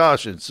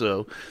precautions.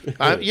 So,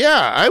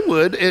 I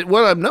would.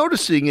 What I'm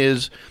noticing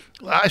is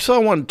I saw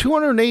one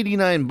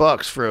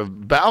 $289 for a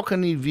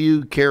balcony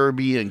view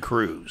Caribbean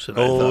cruise. And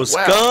I thought,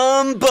 wow.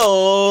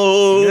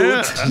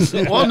 Scumboat.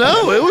 Yeah. Well,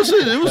 no, it was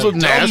a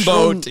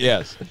national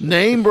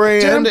name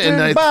brand,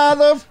 and by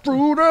the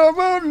fruit of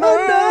a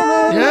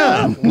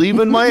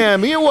leaving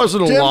Miami. It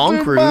wasn't a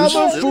long cruise. By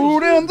the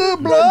fruit and the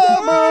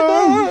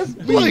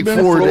blood, like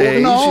 4 days,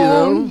 you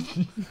know.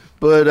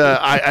 But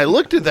I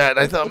looked at that, and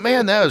I thought,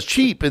 man, that was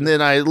cheap. And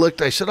then I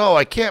said, oh,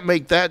 I can't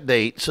make that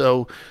date.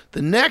 So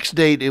the next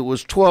date, it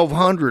was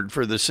 $1,200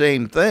 for the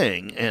same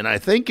thing. And I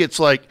think it's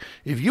like,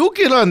 if you'll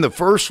get on the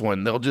first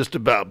one, they'll just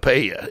about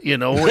pay you, you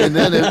know. And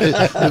then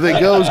if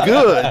it goes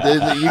good,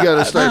 then you got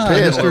to start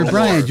paying. Mr.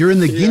 Bryant, you're in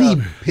the guinea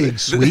pig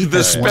suite.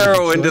 The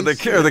sparrow into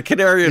the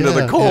canary into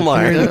the coal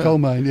mine. The coal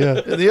mine,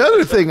 yeah. And the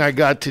other thing I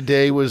got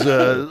today was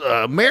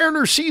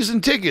Mariner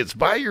season tickets.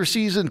 Buy your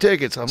season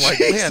tickets. I'm like,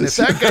 man, if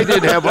that guy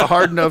didn't have a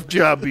hard enough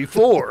job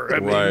before, I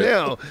mean,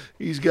 now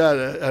he's got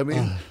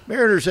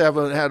Mariners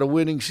haven't had a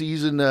winning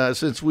season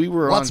since we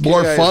were What's on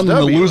more KISW, fun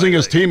than losing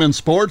his team in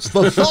sports?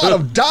 The thought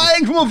of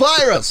dying from a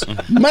virus.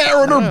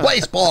 Mariner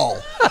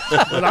baseball.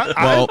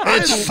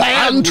 It's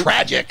fan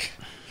tragic.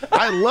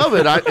 I love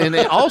it. And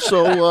they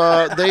also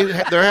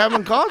they're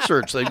having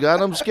concerts. They've got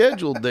them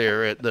scheduled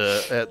there at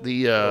the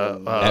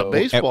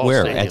baseball at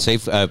where?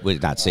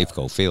 stadium. Not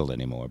Safeco Field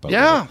anymore, but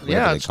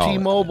it's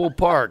T-Mobile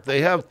Park.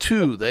 They have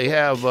two. They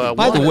have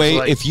by the way,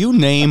 if you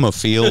name a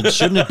field,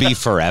 shouldn't it be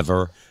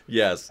forever?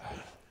 Yes.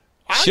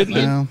 Shouldn't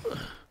it?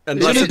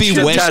 Unless Shouldn't it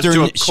be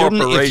Western?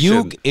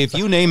 If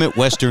you name it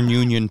Western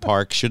Union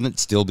Park, shouldn't it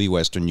still be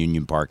Western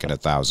Union Park in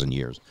 1,000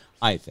 years?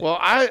 I think. Well,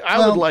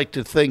 I would like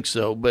to think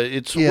so, but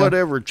it's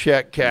whatever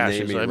check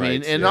cashes. I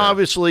mean, and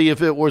obviously,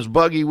 if it was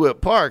Buggy Whip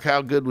Park,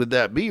 how good would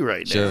that be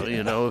right now?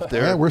 You know, if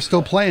they're we're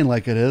still playing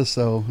like it is,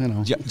 so you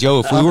know.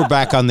 Joe, if we were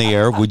back on the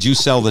air, would you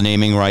sell the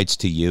naming rights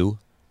to you?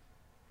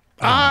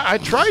 I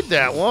tried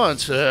that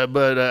once,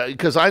 but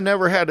because I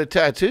never had a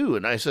tattoo,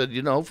 and I said,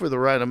 you know, for the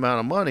right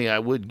amount of money, I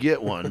would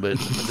get one, but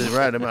the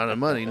right amount of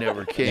money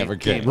never came.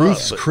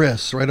 Ruth's up,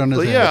 Chris, right on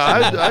his head.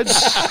 Yeah,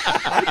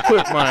 I'd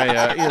put my,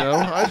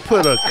 I'd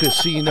put a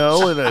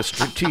casino in a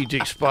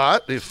strategic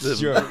spot.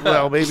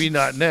 Well, maybe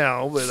not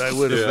now, but I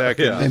would have back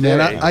in the day.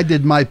 Man, I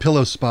did my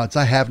pillow spots.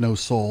 I have no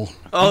soul.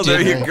 Oh,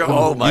 there you go.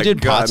 Oh my God! You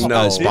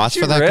did spots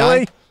for that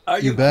guy? Are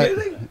you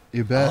kidding?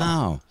 You bet.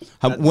 Wow.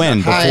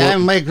 When? Hi,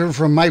 I'm Michael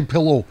from My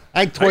Pillow.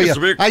 I tell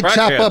you, I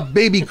chop up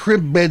baby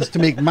crib beds to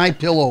make My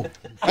Pillow.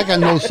 I got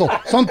no soul.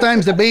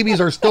 Sometimes the babies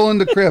are still in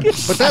the crib,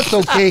 but that's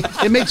okay.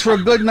 It makes for a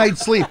good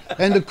night's sleep.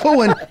 And the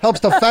cooing helps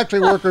the factory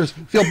workers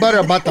feel better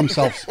about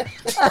themselves.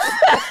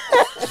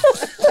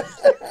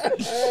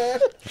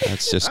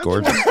 That's just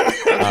gorgeous.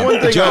 That's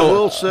one thing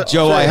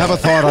Joe, I have a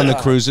thought on the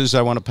cruises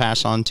I want to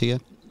pass on to you.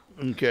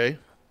 Okay.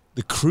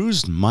 The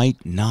cruise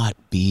might not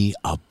be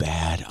a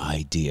bad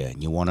idea.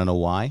 And you want to know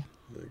why?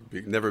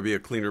 Never be a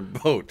cleaner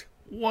boat.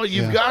 Well,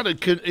 you've got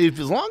to,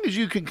 as long as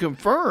you can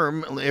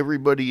confirm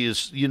everybody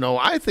is,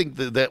 I think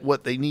that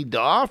what they need to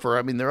offer,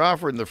 I mean, they're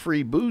offering the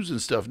free booze and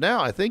stuff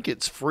now. I think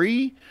it's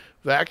free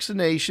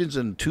vaccinations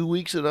and 2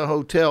 weeks in a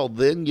hotel,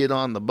 then get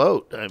on the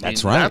boat. I mean,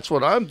 that's right. That's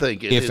what I'm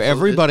thinking. If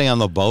everybody on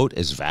the boat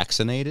is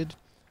vaccinated,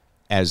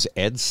 as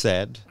Ed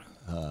said,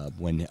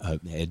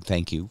 Ed,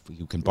 thank you.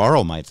 You can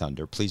borrow my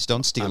thunder. Please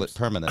don't steal it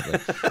permanently.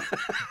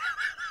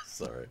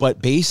 Sorry.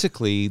 But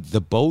basically,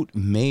 the boat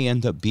may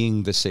end up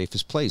being the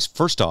safest place.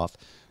 First off,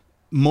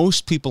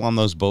 most people on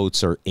those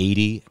boats are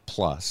 80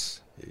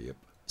 plus. Yep.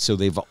 So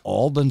they've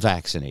all been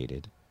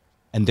vaccinated.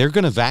 And they're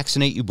going to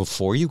vaccinate you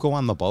before you go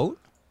on the boat?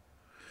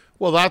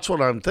 Well, that's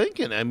what I'm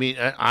thinking. I mean,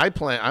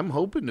 I'm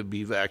hoping to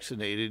be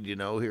vaccinated,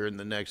 here in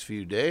the next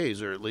few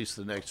days or at least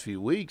the next few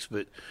weeks.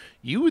 But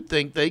you would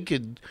think they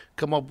could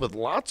come up with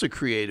lots of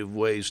creative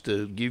ways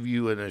to give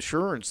you an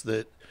assurance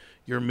that,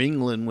 you're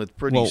mingling with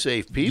pretty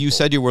safe people. You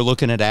said you were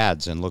looking at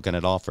ads and looking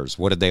at offers.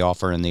 What did they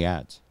offer in the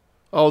ads?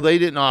 Oh, they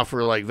didn't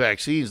offer like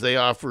vaccines. They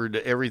offered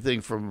everything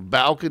from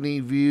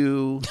balcony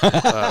view,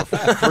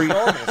 free.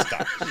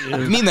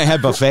 You mean they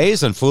had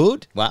buffets and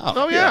food? Wow.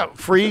 Oh yeah,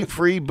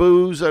 free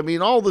booze. I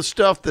mean, all the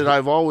stuff that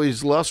I've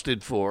always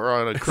lusted for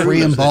on a cruise.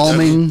 Free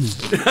embalming,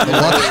 the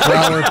Lux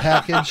Flower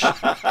package,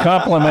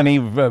 complimentary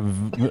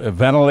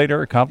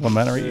ventilator,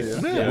 complimentary,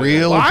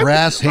 real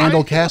brass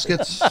handle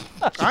caskets.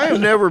 I have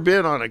never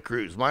been on a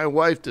cruise. My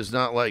wife does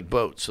not like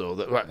boats,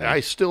 so I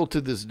still to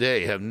this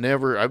day have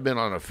never. I've been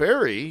on a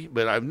ferry,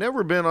 but I've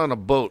never been on a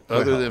boat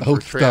other than for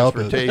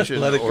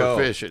transportation or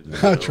fishing.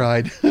 I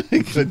tried. I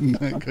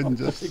couldn't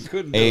just.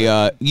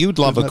 You'd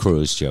love a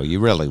cruise, Joe. You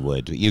really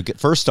would.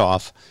 First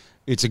off,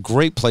 it's a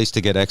great place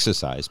to get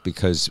exercise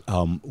because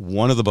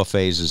one of the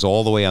buffets is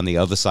all the way on the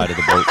other side of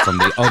the boat from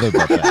the other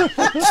buffet.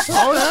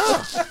 Oh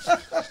yeah,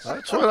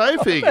 that's what I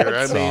figure.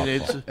 I mean,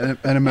 it's and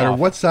no matter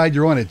what side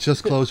you're on, it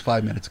just closed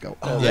 5 minutes ago.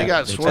 They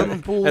got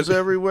swimming pools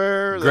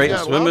everywhere. Great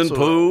swimming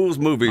pools,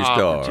 movie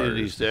stars,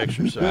 opportunities to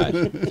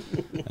exercise.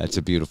 That's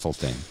a beautiful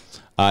thing.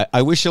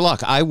 I wish you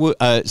luck. I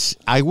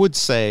would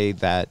say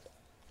that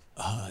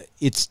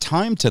it's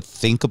time to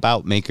think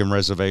about making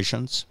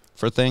reservations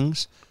for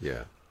things.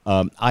 Yeah.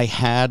 I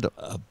had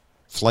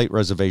flight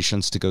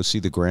reservations to go see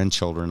the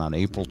grandchildren on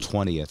April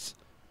 20th.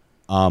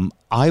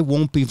 I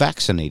won't be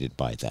vaccinated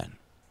by then,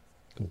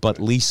 but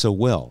Lisa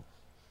will,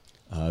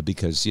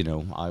 because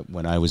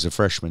when I was a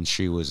freshman,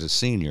 she was a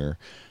senior,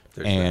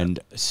 and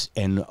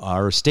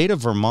our state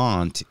of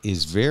Vermont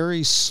is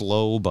very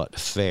slow but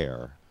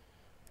fair.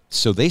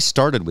 So they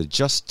started with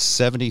just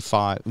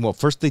 75. Well,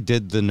 first they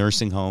did the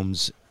nursing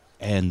homes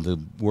and the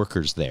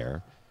workers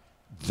there.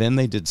 Then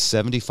they did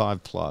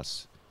 75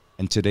 plus.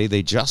 And today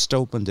they just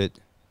opened it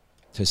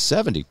to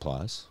 70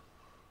 plus.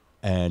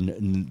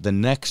 And the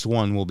next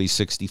one will be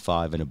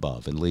 65 and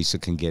above. And Lisa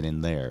can get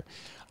in there.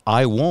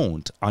 I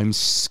won't. I'm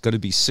going to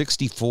be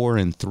 64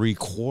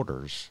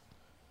 3/4.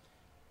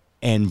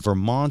 And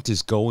Vermont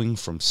is going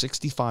from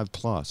 65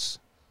 plus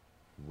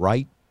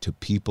right to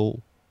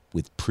people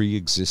with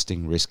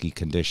pre-existing risky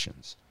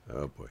conditions.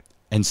 Oh, boy.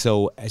 And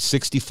so at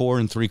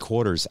 64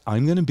 3/4,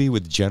 I'm going to be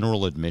with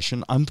general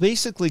admission. I'm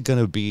basically going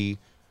to be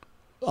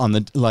on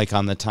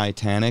the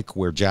Titanic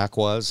where Jack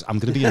was. I'm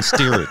going to be in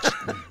steerage.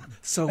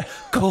 So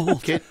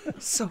cold.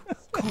 So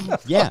cold.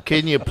 Yeah.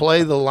 Can you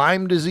play the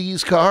Lyme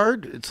disease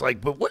card? It's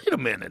like, but wait a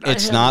minute.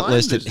 It's not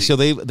listed. So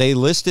they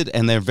listed,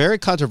 and they're very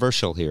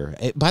controversial here.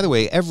 By the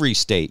way, every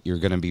state you're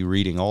going to be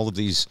reading all of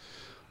these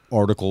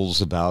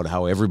articles about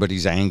how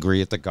everybody's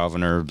angry at the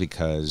governor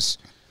because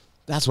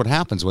that's what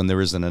happens when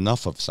there isn't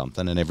enough of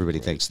something and everybody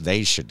thinks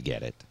they should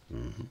get it.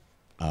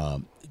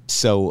 Mm-hmm.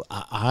 So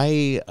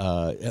I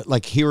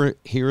like here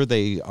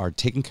they are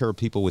taking care of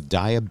people with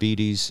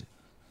diabetes.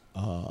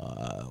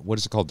 What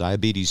is it called?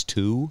 Diabetes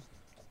 2?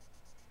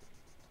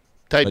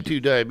 Type 2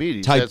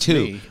 diabetes. Type that's 2,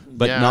 me.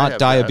 but not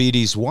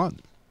diabetes 1.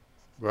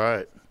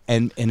 Right.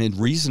 And the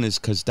reason is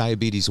because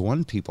diabetes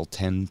 1 people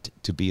tend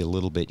to be a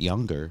little bit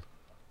younger.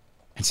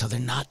 And so they're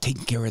not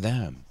taking care of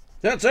them.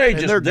 That's ageist.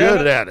 And they're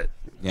good at it.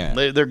 Yeah.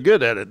 They're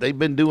good at it. They've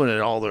been doing it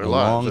all their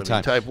lives. Long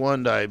time. Type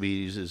 1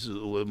 diabetes is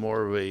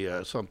more of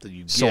a something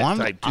you get.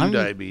 Type 2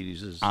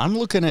 diabetes is. I'm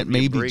looking at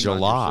maybe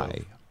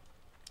July.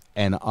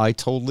 And I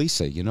told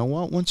Lisa, you know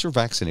what? Once you're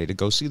vaccinated,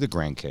 go see the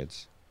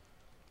grandkids.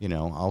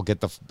 I'll get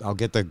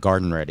the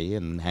garden ready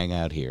and hang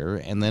out here.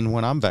 And then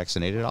when I'm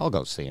vaccinated, I'll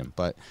go see them.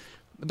 But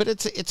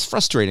it's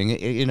frustrating.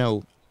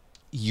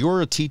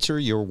 You're a teacher.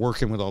 You're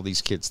working with all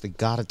these kids. They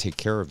got to take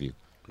care of you.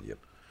 Yep.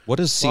 What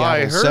does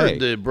Seattle say? I heard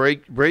the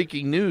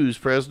breaking news.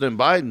 President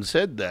Biden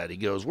said that. He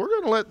goes, "We're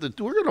going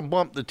to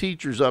bump the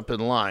teachers up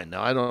in line."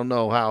 Now I don't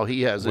know how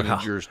he has any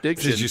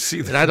jurisdiction. Did you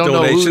see the I don't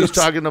know who he's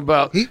talking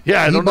about.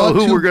 I don't know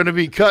who we're going to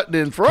be cutting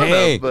in front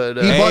of. But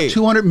he bought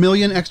 200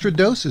 million extra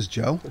doses,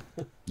 Joe.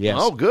 Yes.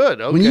 Oh, good.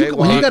 Okay.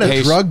 When you got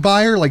a drug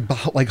buyer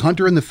like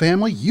Hunter in the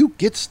family, you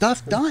get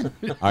stuff done.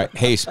 All right.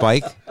 Hey,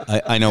 Spike,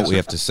 I know what we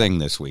have to sing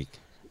this week.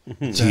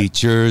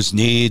 Teachers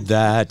need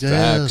that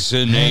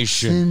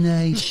vaccination.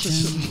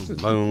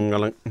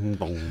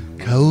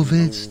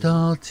 COVID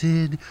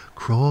started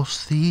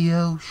across the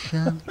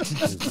ocean.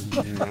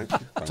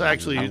 It's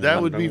actually, that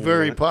would be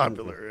very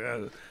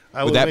popular.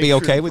 Would that be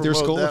okay with your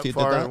school if you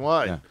did that?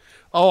 Yeah.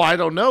 Oh, I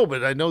don't know,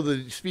 but I know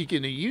that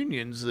speaking of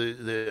unions, I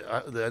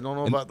don't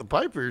know about the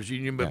Pipers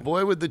Union, but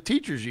boy, would the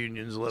teachers'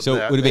 unions love that.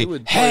 So would it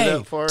be,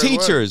 hey,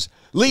 teachers,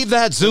 leave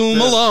that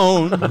Zoom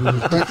alone.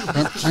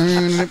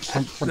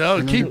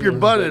 No, keep your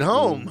butt at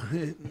home.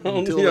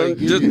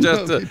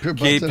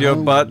 Keep your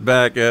butt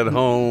back at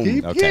home.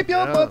 Keep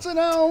your butts at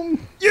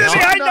home. You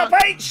behind the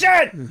paint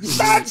shed!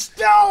 Stand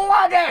still,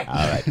 laddie!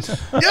 All right.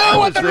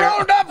 You with the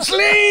rolled-up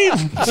sleeve!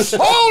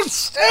 Hold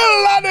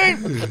still,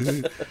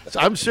 laddie!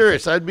 I'm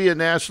serious. I'd be a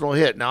national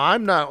hit. Now,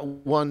 I'm not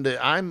one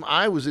that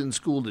I was in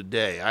school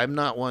today. I'm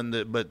not one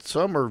that, but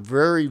some are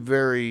very,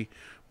 very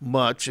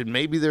much, and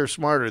maybe they're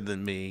smarter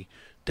than me,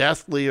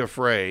 deathly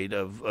afraid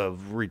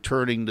of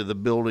returning to the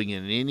building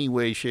in any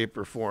way, shape,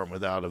 or form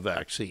without a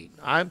vaccine.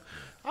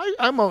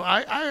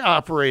 I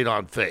operate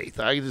on faith.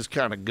 I just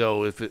kind of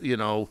go if it,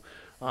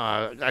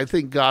 I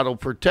think God will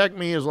protect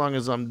me as long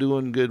as I'm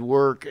doing good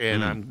work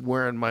and I'm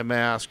wearing my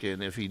mask.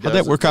 And if he doesn't,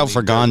 how'd that work out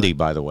for Gandhi,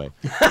 by the way?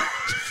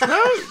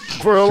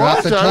 For a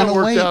long time, it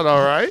worked out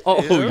all right.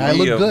 Oh, I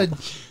look good.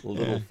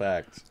 Little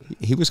facts.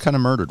 He was kind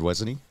of murdered,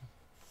 wasn't he?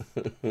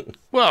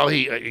 Well,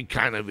 he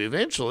kind of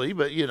eventually,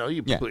 but you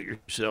put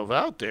yourself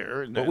out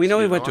there. And but we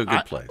know he went to a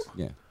good place.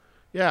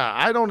 Yeah,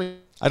 I don't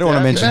want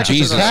to mention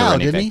Jesus cow, or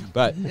anything, didn't he?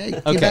 but he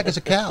came back as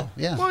a cow.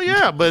 Yeah. Well,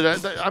 yeah,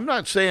 but I'm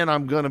not saying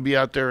I'm going to be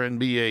out there and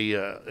be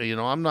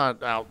I'm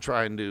not out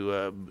trying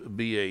to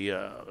be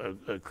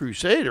a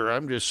crusader.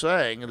 I'm just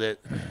saying that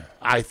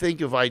I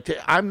think if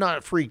I'm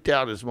not freaked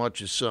out as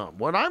much as some.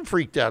 What I'm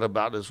freaked out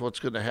about is what's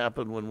going to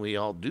happen when we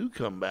all do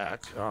come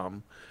back.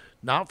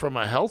 Not from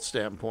a health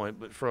standpoint,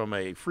 but from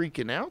a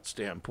freaking out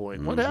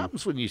standpoint. What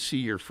happens when you see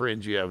your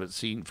friends you haven't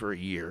seen for a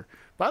year?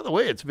 By the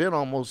way, it's been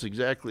almost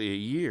exactly a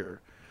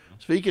year.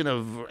 Speaking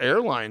of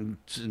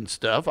airlines and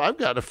stuff, I've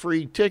got a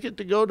free ticket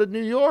to go to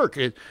New York.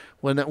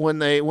 When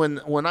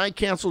I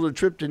canceled a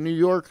trip to New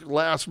York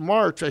last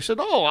March, I said,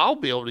 I'll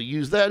be able to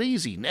use that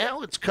easy. Now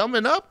it's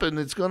coming up and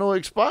it's going to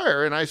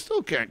expire, and I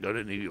still can't go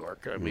to New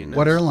York. I mean,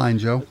 what airline,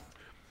 Joe?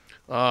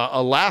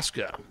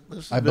 Alaska.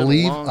 I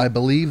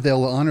believe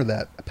they'll honor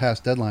that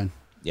past deadline.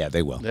 Yeah,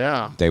 they will.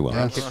 Yeah, they will.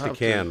 Kick the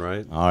can,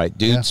 right? All right,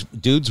 dudes. Yeah.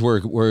 Dudes,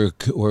 we're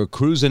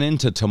cruising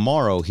into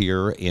tomorrow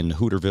here in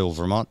Hooterville,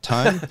 Vermont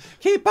time.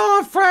 Keep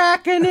on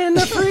fracking in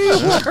the free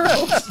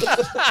world.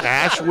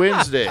 Ash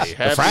Wednesday.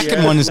 The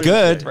fracking one is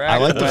good. I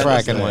like the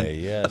fracking one.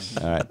 Yes.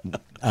 All right.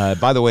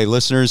 By the way,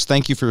 listeners,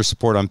 thank you for your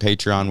support on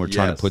Patreon. We're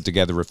trying to put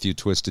together a few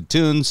twisted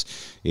tunes.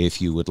 If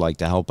you would like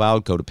to help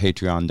out, go to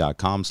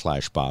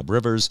patreon.com/Bob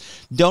Rivers.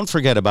 Don't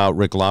forget about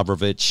Rick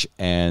Lovrovich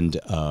and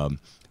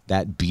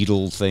that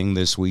Beatle thing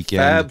this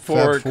weekend.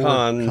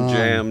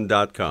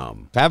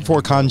 Fab4conjam.com.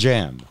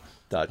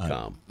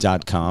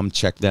 Fab4conjam.com.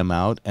 Check them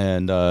out.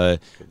 And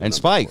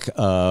Spike,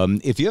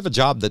 if you have a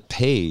job that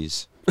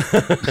pays,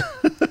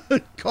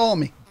 call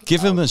me.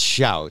 Give him a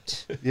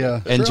shout.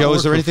 Yeah. And Joe,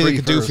 is there anything he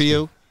can do for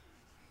you?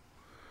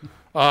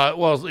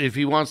 Well, if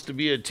he wants to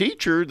be a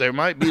teacher, there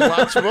might be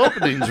lots of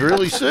openings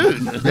really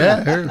soon.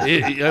 Yeah.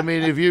 I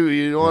mean, if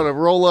you want to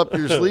roll up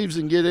your sleeves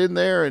and get in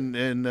there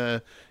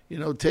and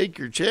take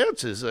your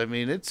chances. I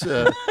mean, it's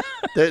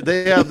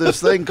they have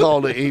this thing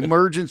called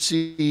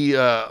emergency.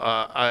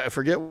 I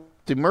forget what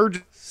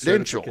emergency.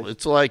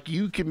 It's like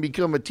you can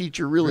become a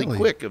teacher really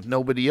quick if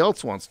nobody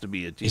else wants to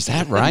be a teacher. Is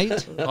that right?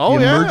 Oh,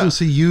 the yeah.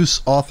 Emergency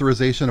use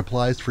authorization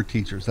applies for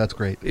teachers. That's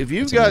great. If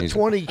you've got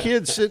 20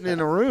 kids sitting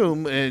in a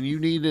room and you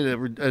need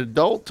an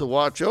adult to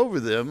watch over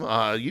them,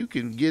 you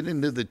can get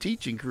into the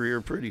teaching career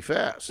pretty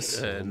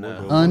fast. And,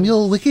 I'm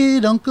your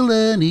wicked Uncle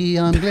Ernie.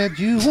 I'm glad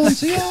you won't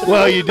see us.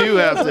 Well, you do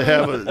have to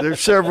have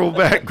there's several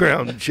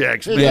background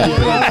checks. But yeah. You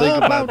don't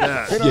think about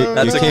that.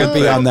 You can't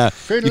be on the.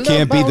 You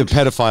can't be the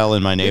pedophile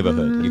in my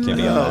neighborhood. You can't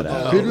be on that.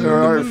 There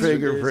are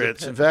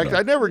fingerprints. In fact,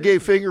 I never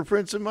gave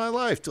fingerprints in my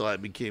life till I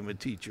became a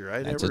teacher.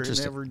 I never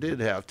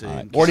did have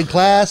to. Morning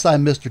class,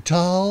 I'm Mr.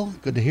 Tall.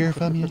 Good to hear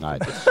from you.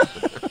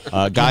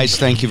 Guys,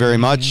 thank you very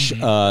much.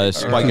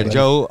 Spike and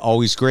Joe,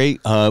 always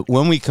great.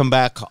 When we come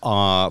back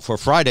for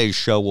Friday's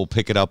show, we'll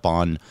pick it up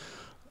on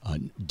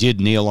did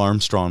Neil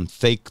Armstrong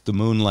fake the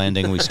moon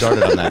landing? We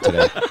started on that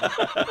today.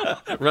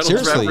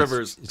 Seriously,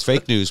 it's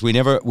fake news. We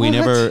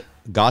never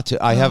got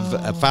to. I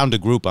have found a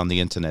group on the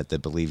internet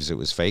that believes it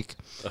was fake,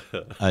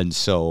 and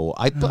so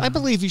I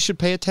believe you should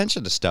pay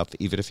attention to stuff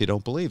even if you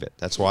don't believe it.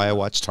 That's why I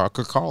watch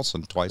Tucker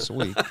Carlson twice a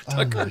week.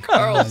 Tucker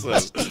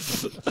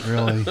Carlson,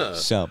 really?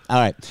 So, all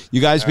right, you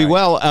guys be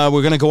well.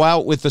 We're going to go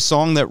out with the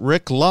song that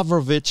Rick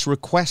Lovrovich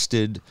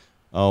requested,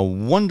 a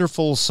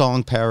wonderful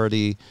song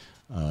parody.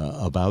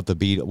 About the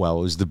Beatles. Well,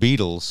 it was the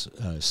Beatles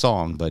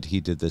song, but he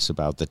did this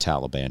about the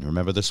Taliban.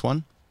 Remember this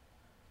one?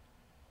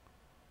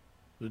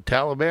 The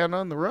Taliban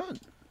on the run.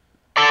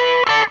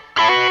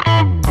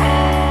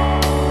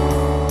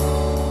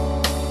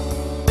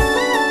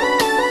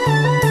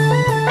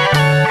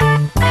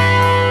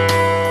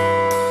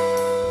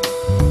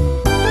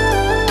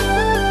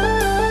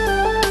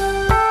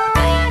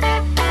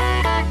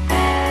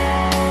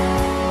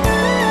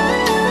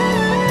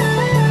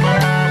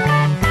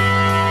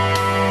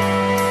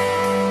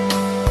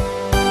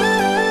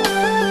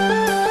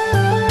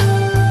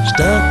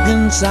 Stuck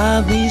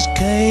inside these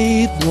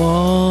cave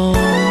walls,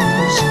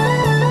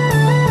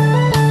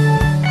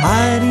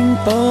 hiding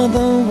for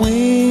the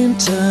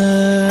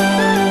winter.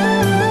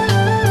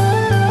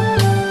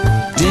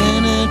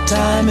 Dinner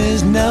time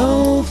is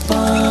no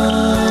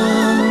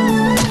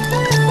fun.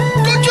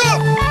 Good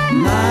job!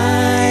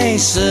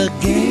 Nice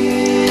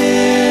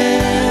again.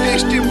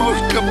 Tasty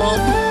most kebab.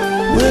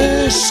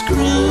 We're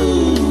screwed.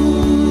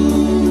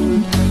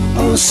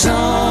 Oh,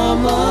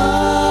 summer.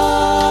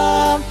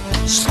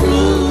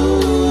 Screwed.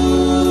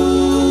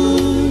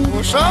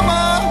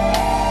 Osama,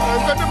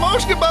 I've got the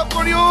most kebab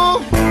for you.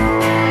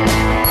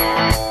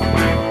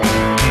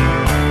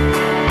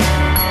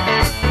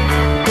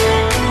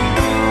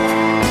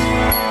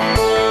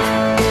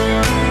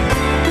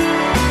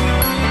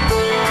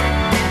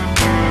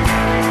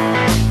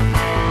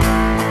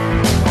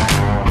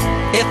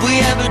 we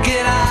ever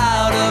get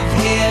out of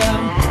here.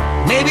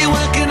 Maybe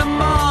work in a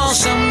mall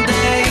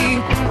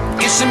someday,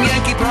 get some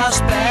Yankee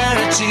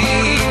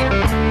prosperity.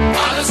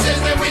 Mama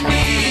says that we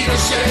need a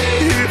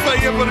shave if I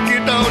ever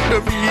get out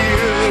of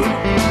here.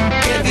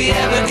 If he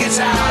ever gets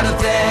out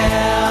of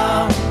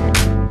there.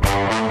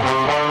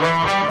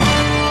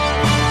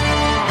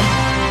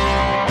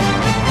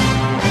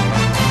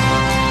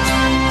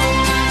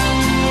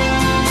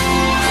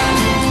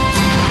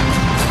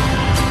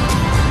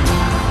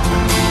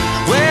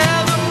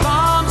 Well, the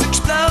bombs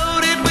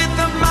exploded with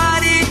a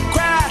mighty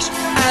crash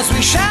as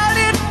we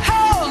shouted,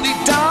 "Holy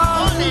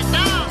dog!"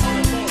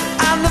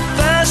 And the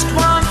first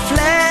one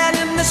fled,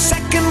 and the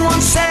second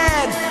one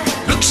said,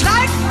 "Looks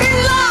like Bin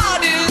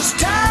Laden's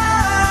time."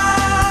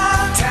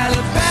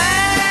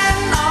 Taliban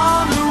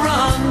on the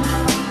run,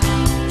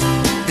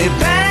 they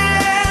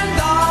banned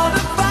all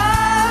the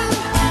fun,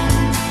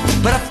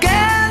 but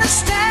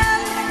Afghanistan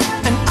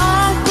and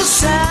Uncle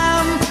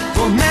Sam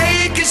will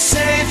make it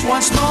safe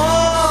once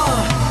more.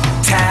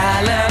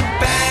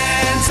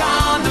 Taliban's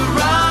on the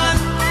run,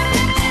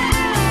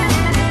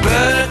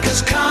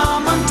 burgers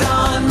come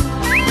undone.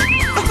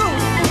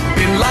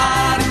 Bin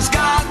Laden's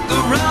got the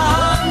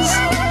runs,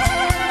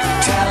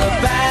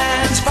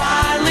 Taliban's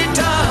finally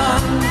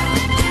done.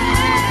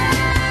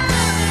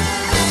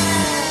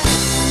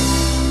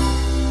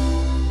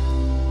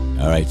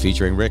 All right,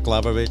 featuring Rick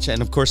Lovrovich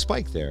and, of course,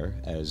 Spike there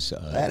as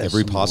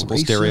every possible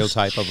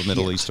stereotype of a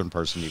Middle Eastern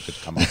person you could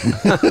come up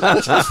with.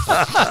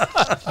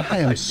 I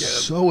am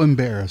so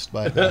embarrassed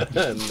by that.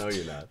 No,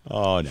 you're not.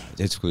 Oh, no.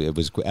 It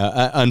was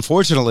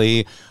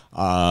unfortunately,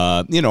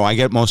 I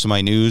get most of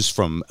my news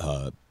from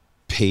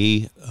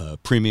pay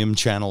premium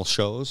channel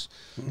shows.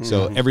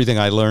 So everything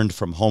I learned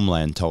from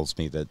Homeland tells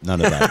me that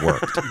none of that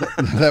worked.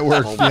 That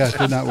worked. Yeah, it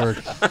did not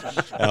work.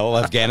 The whole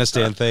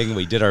Afghanistan thing,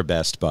 we did our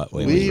best, but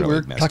we really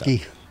were messed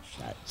plucky. up.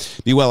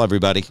 Be well,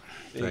 everybody.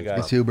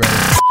 You too, brother.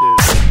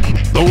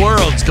 The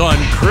world's gone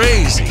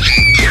crazy,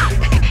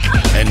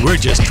 and we're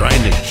just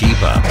trying to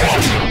keep up.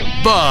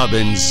 Bob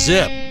and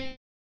Zip.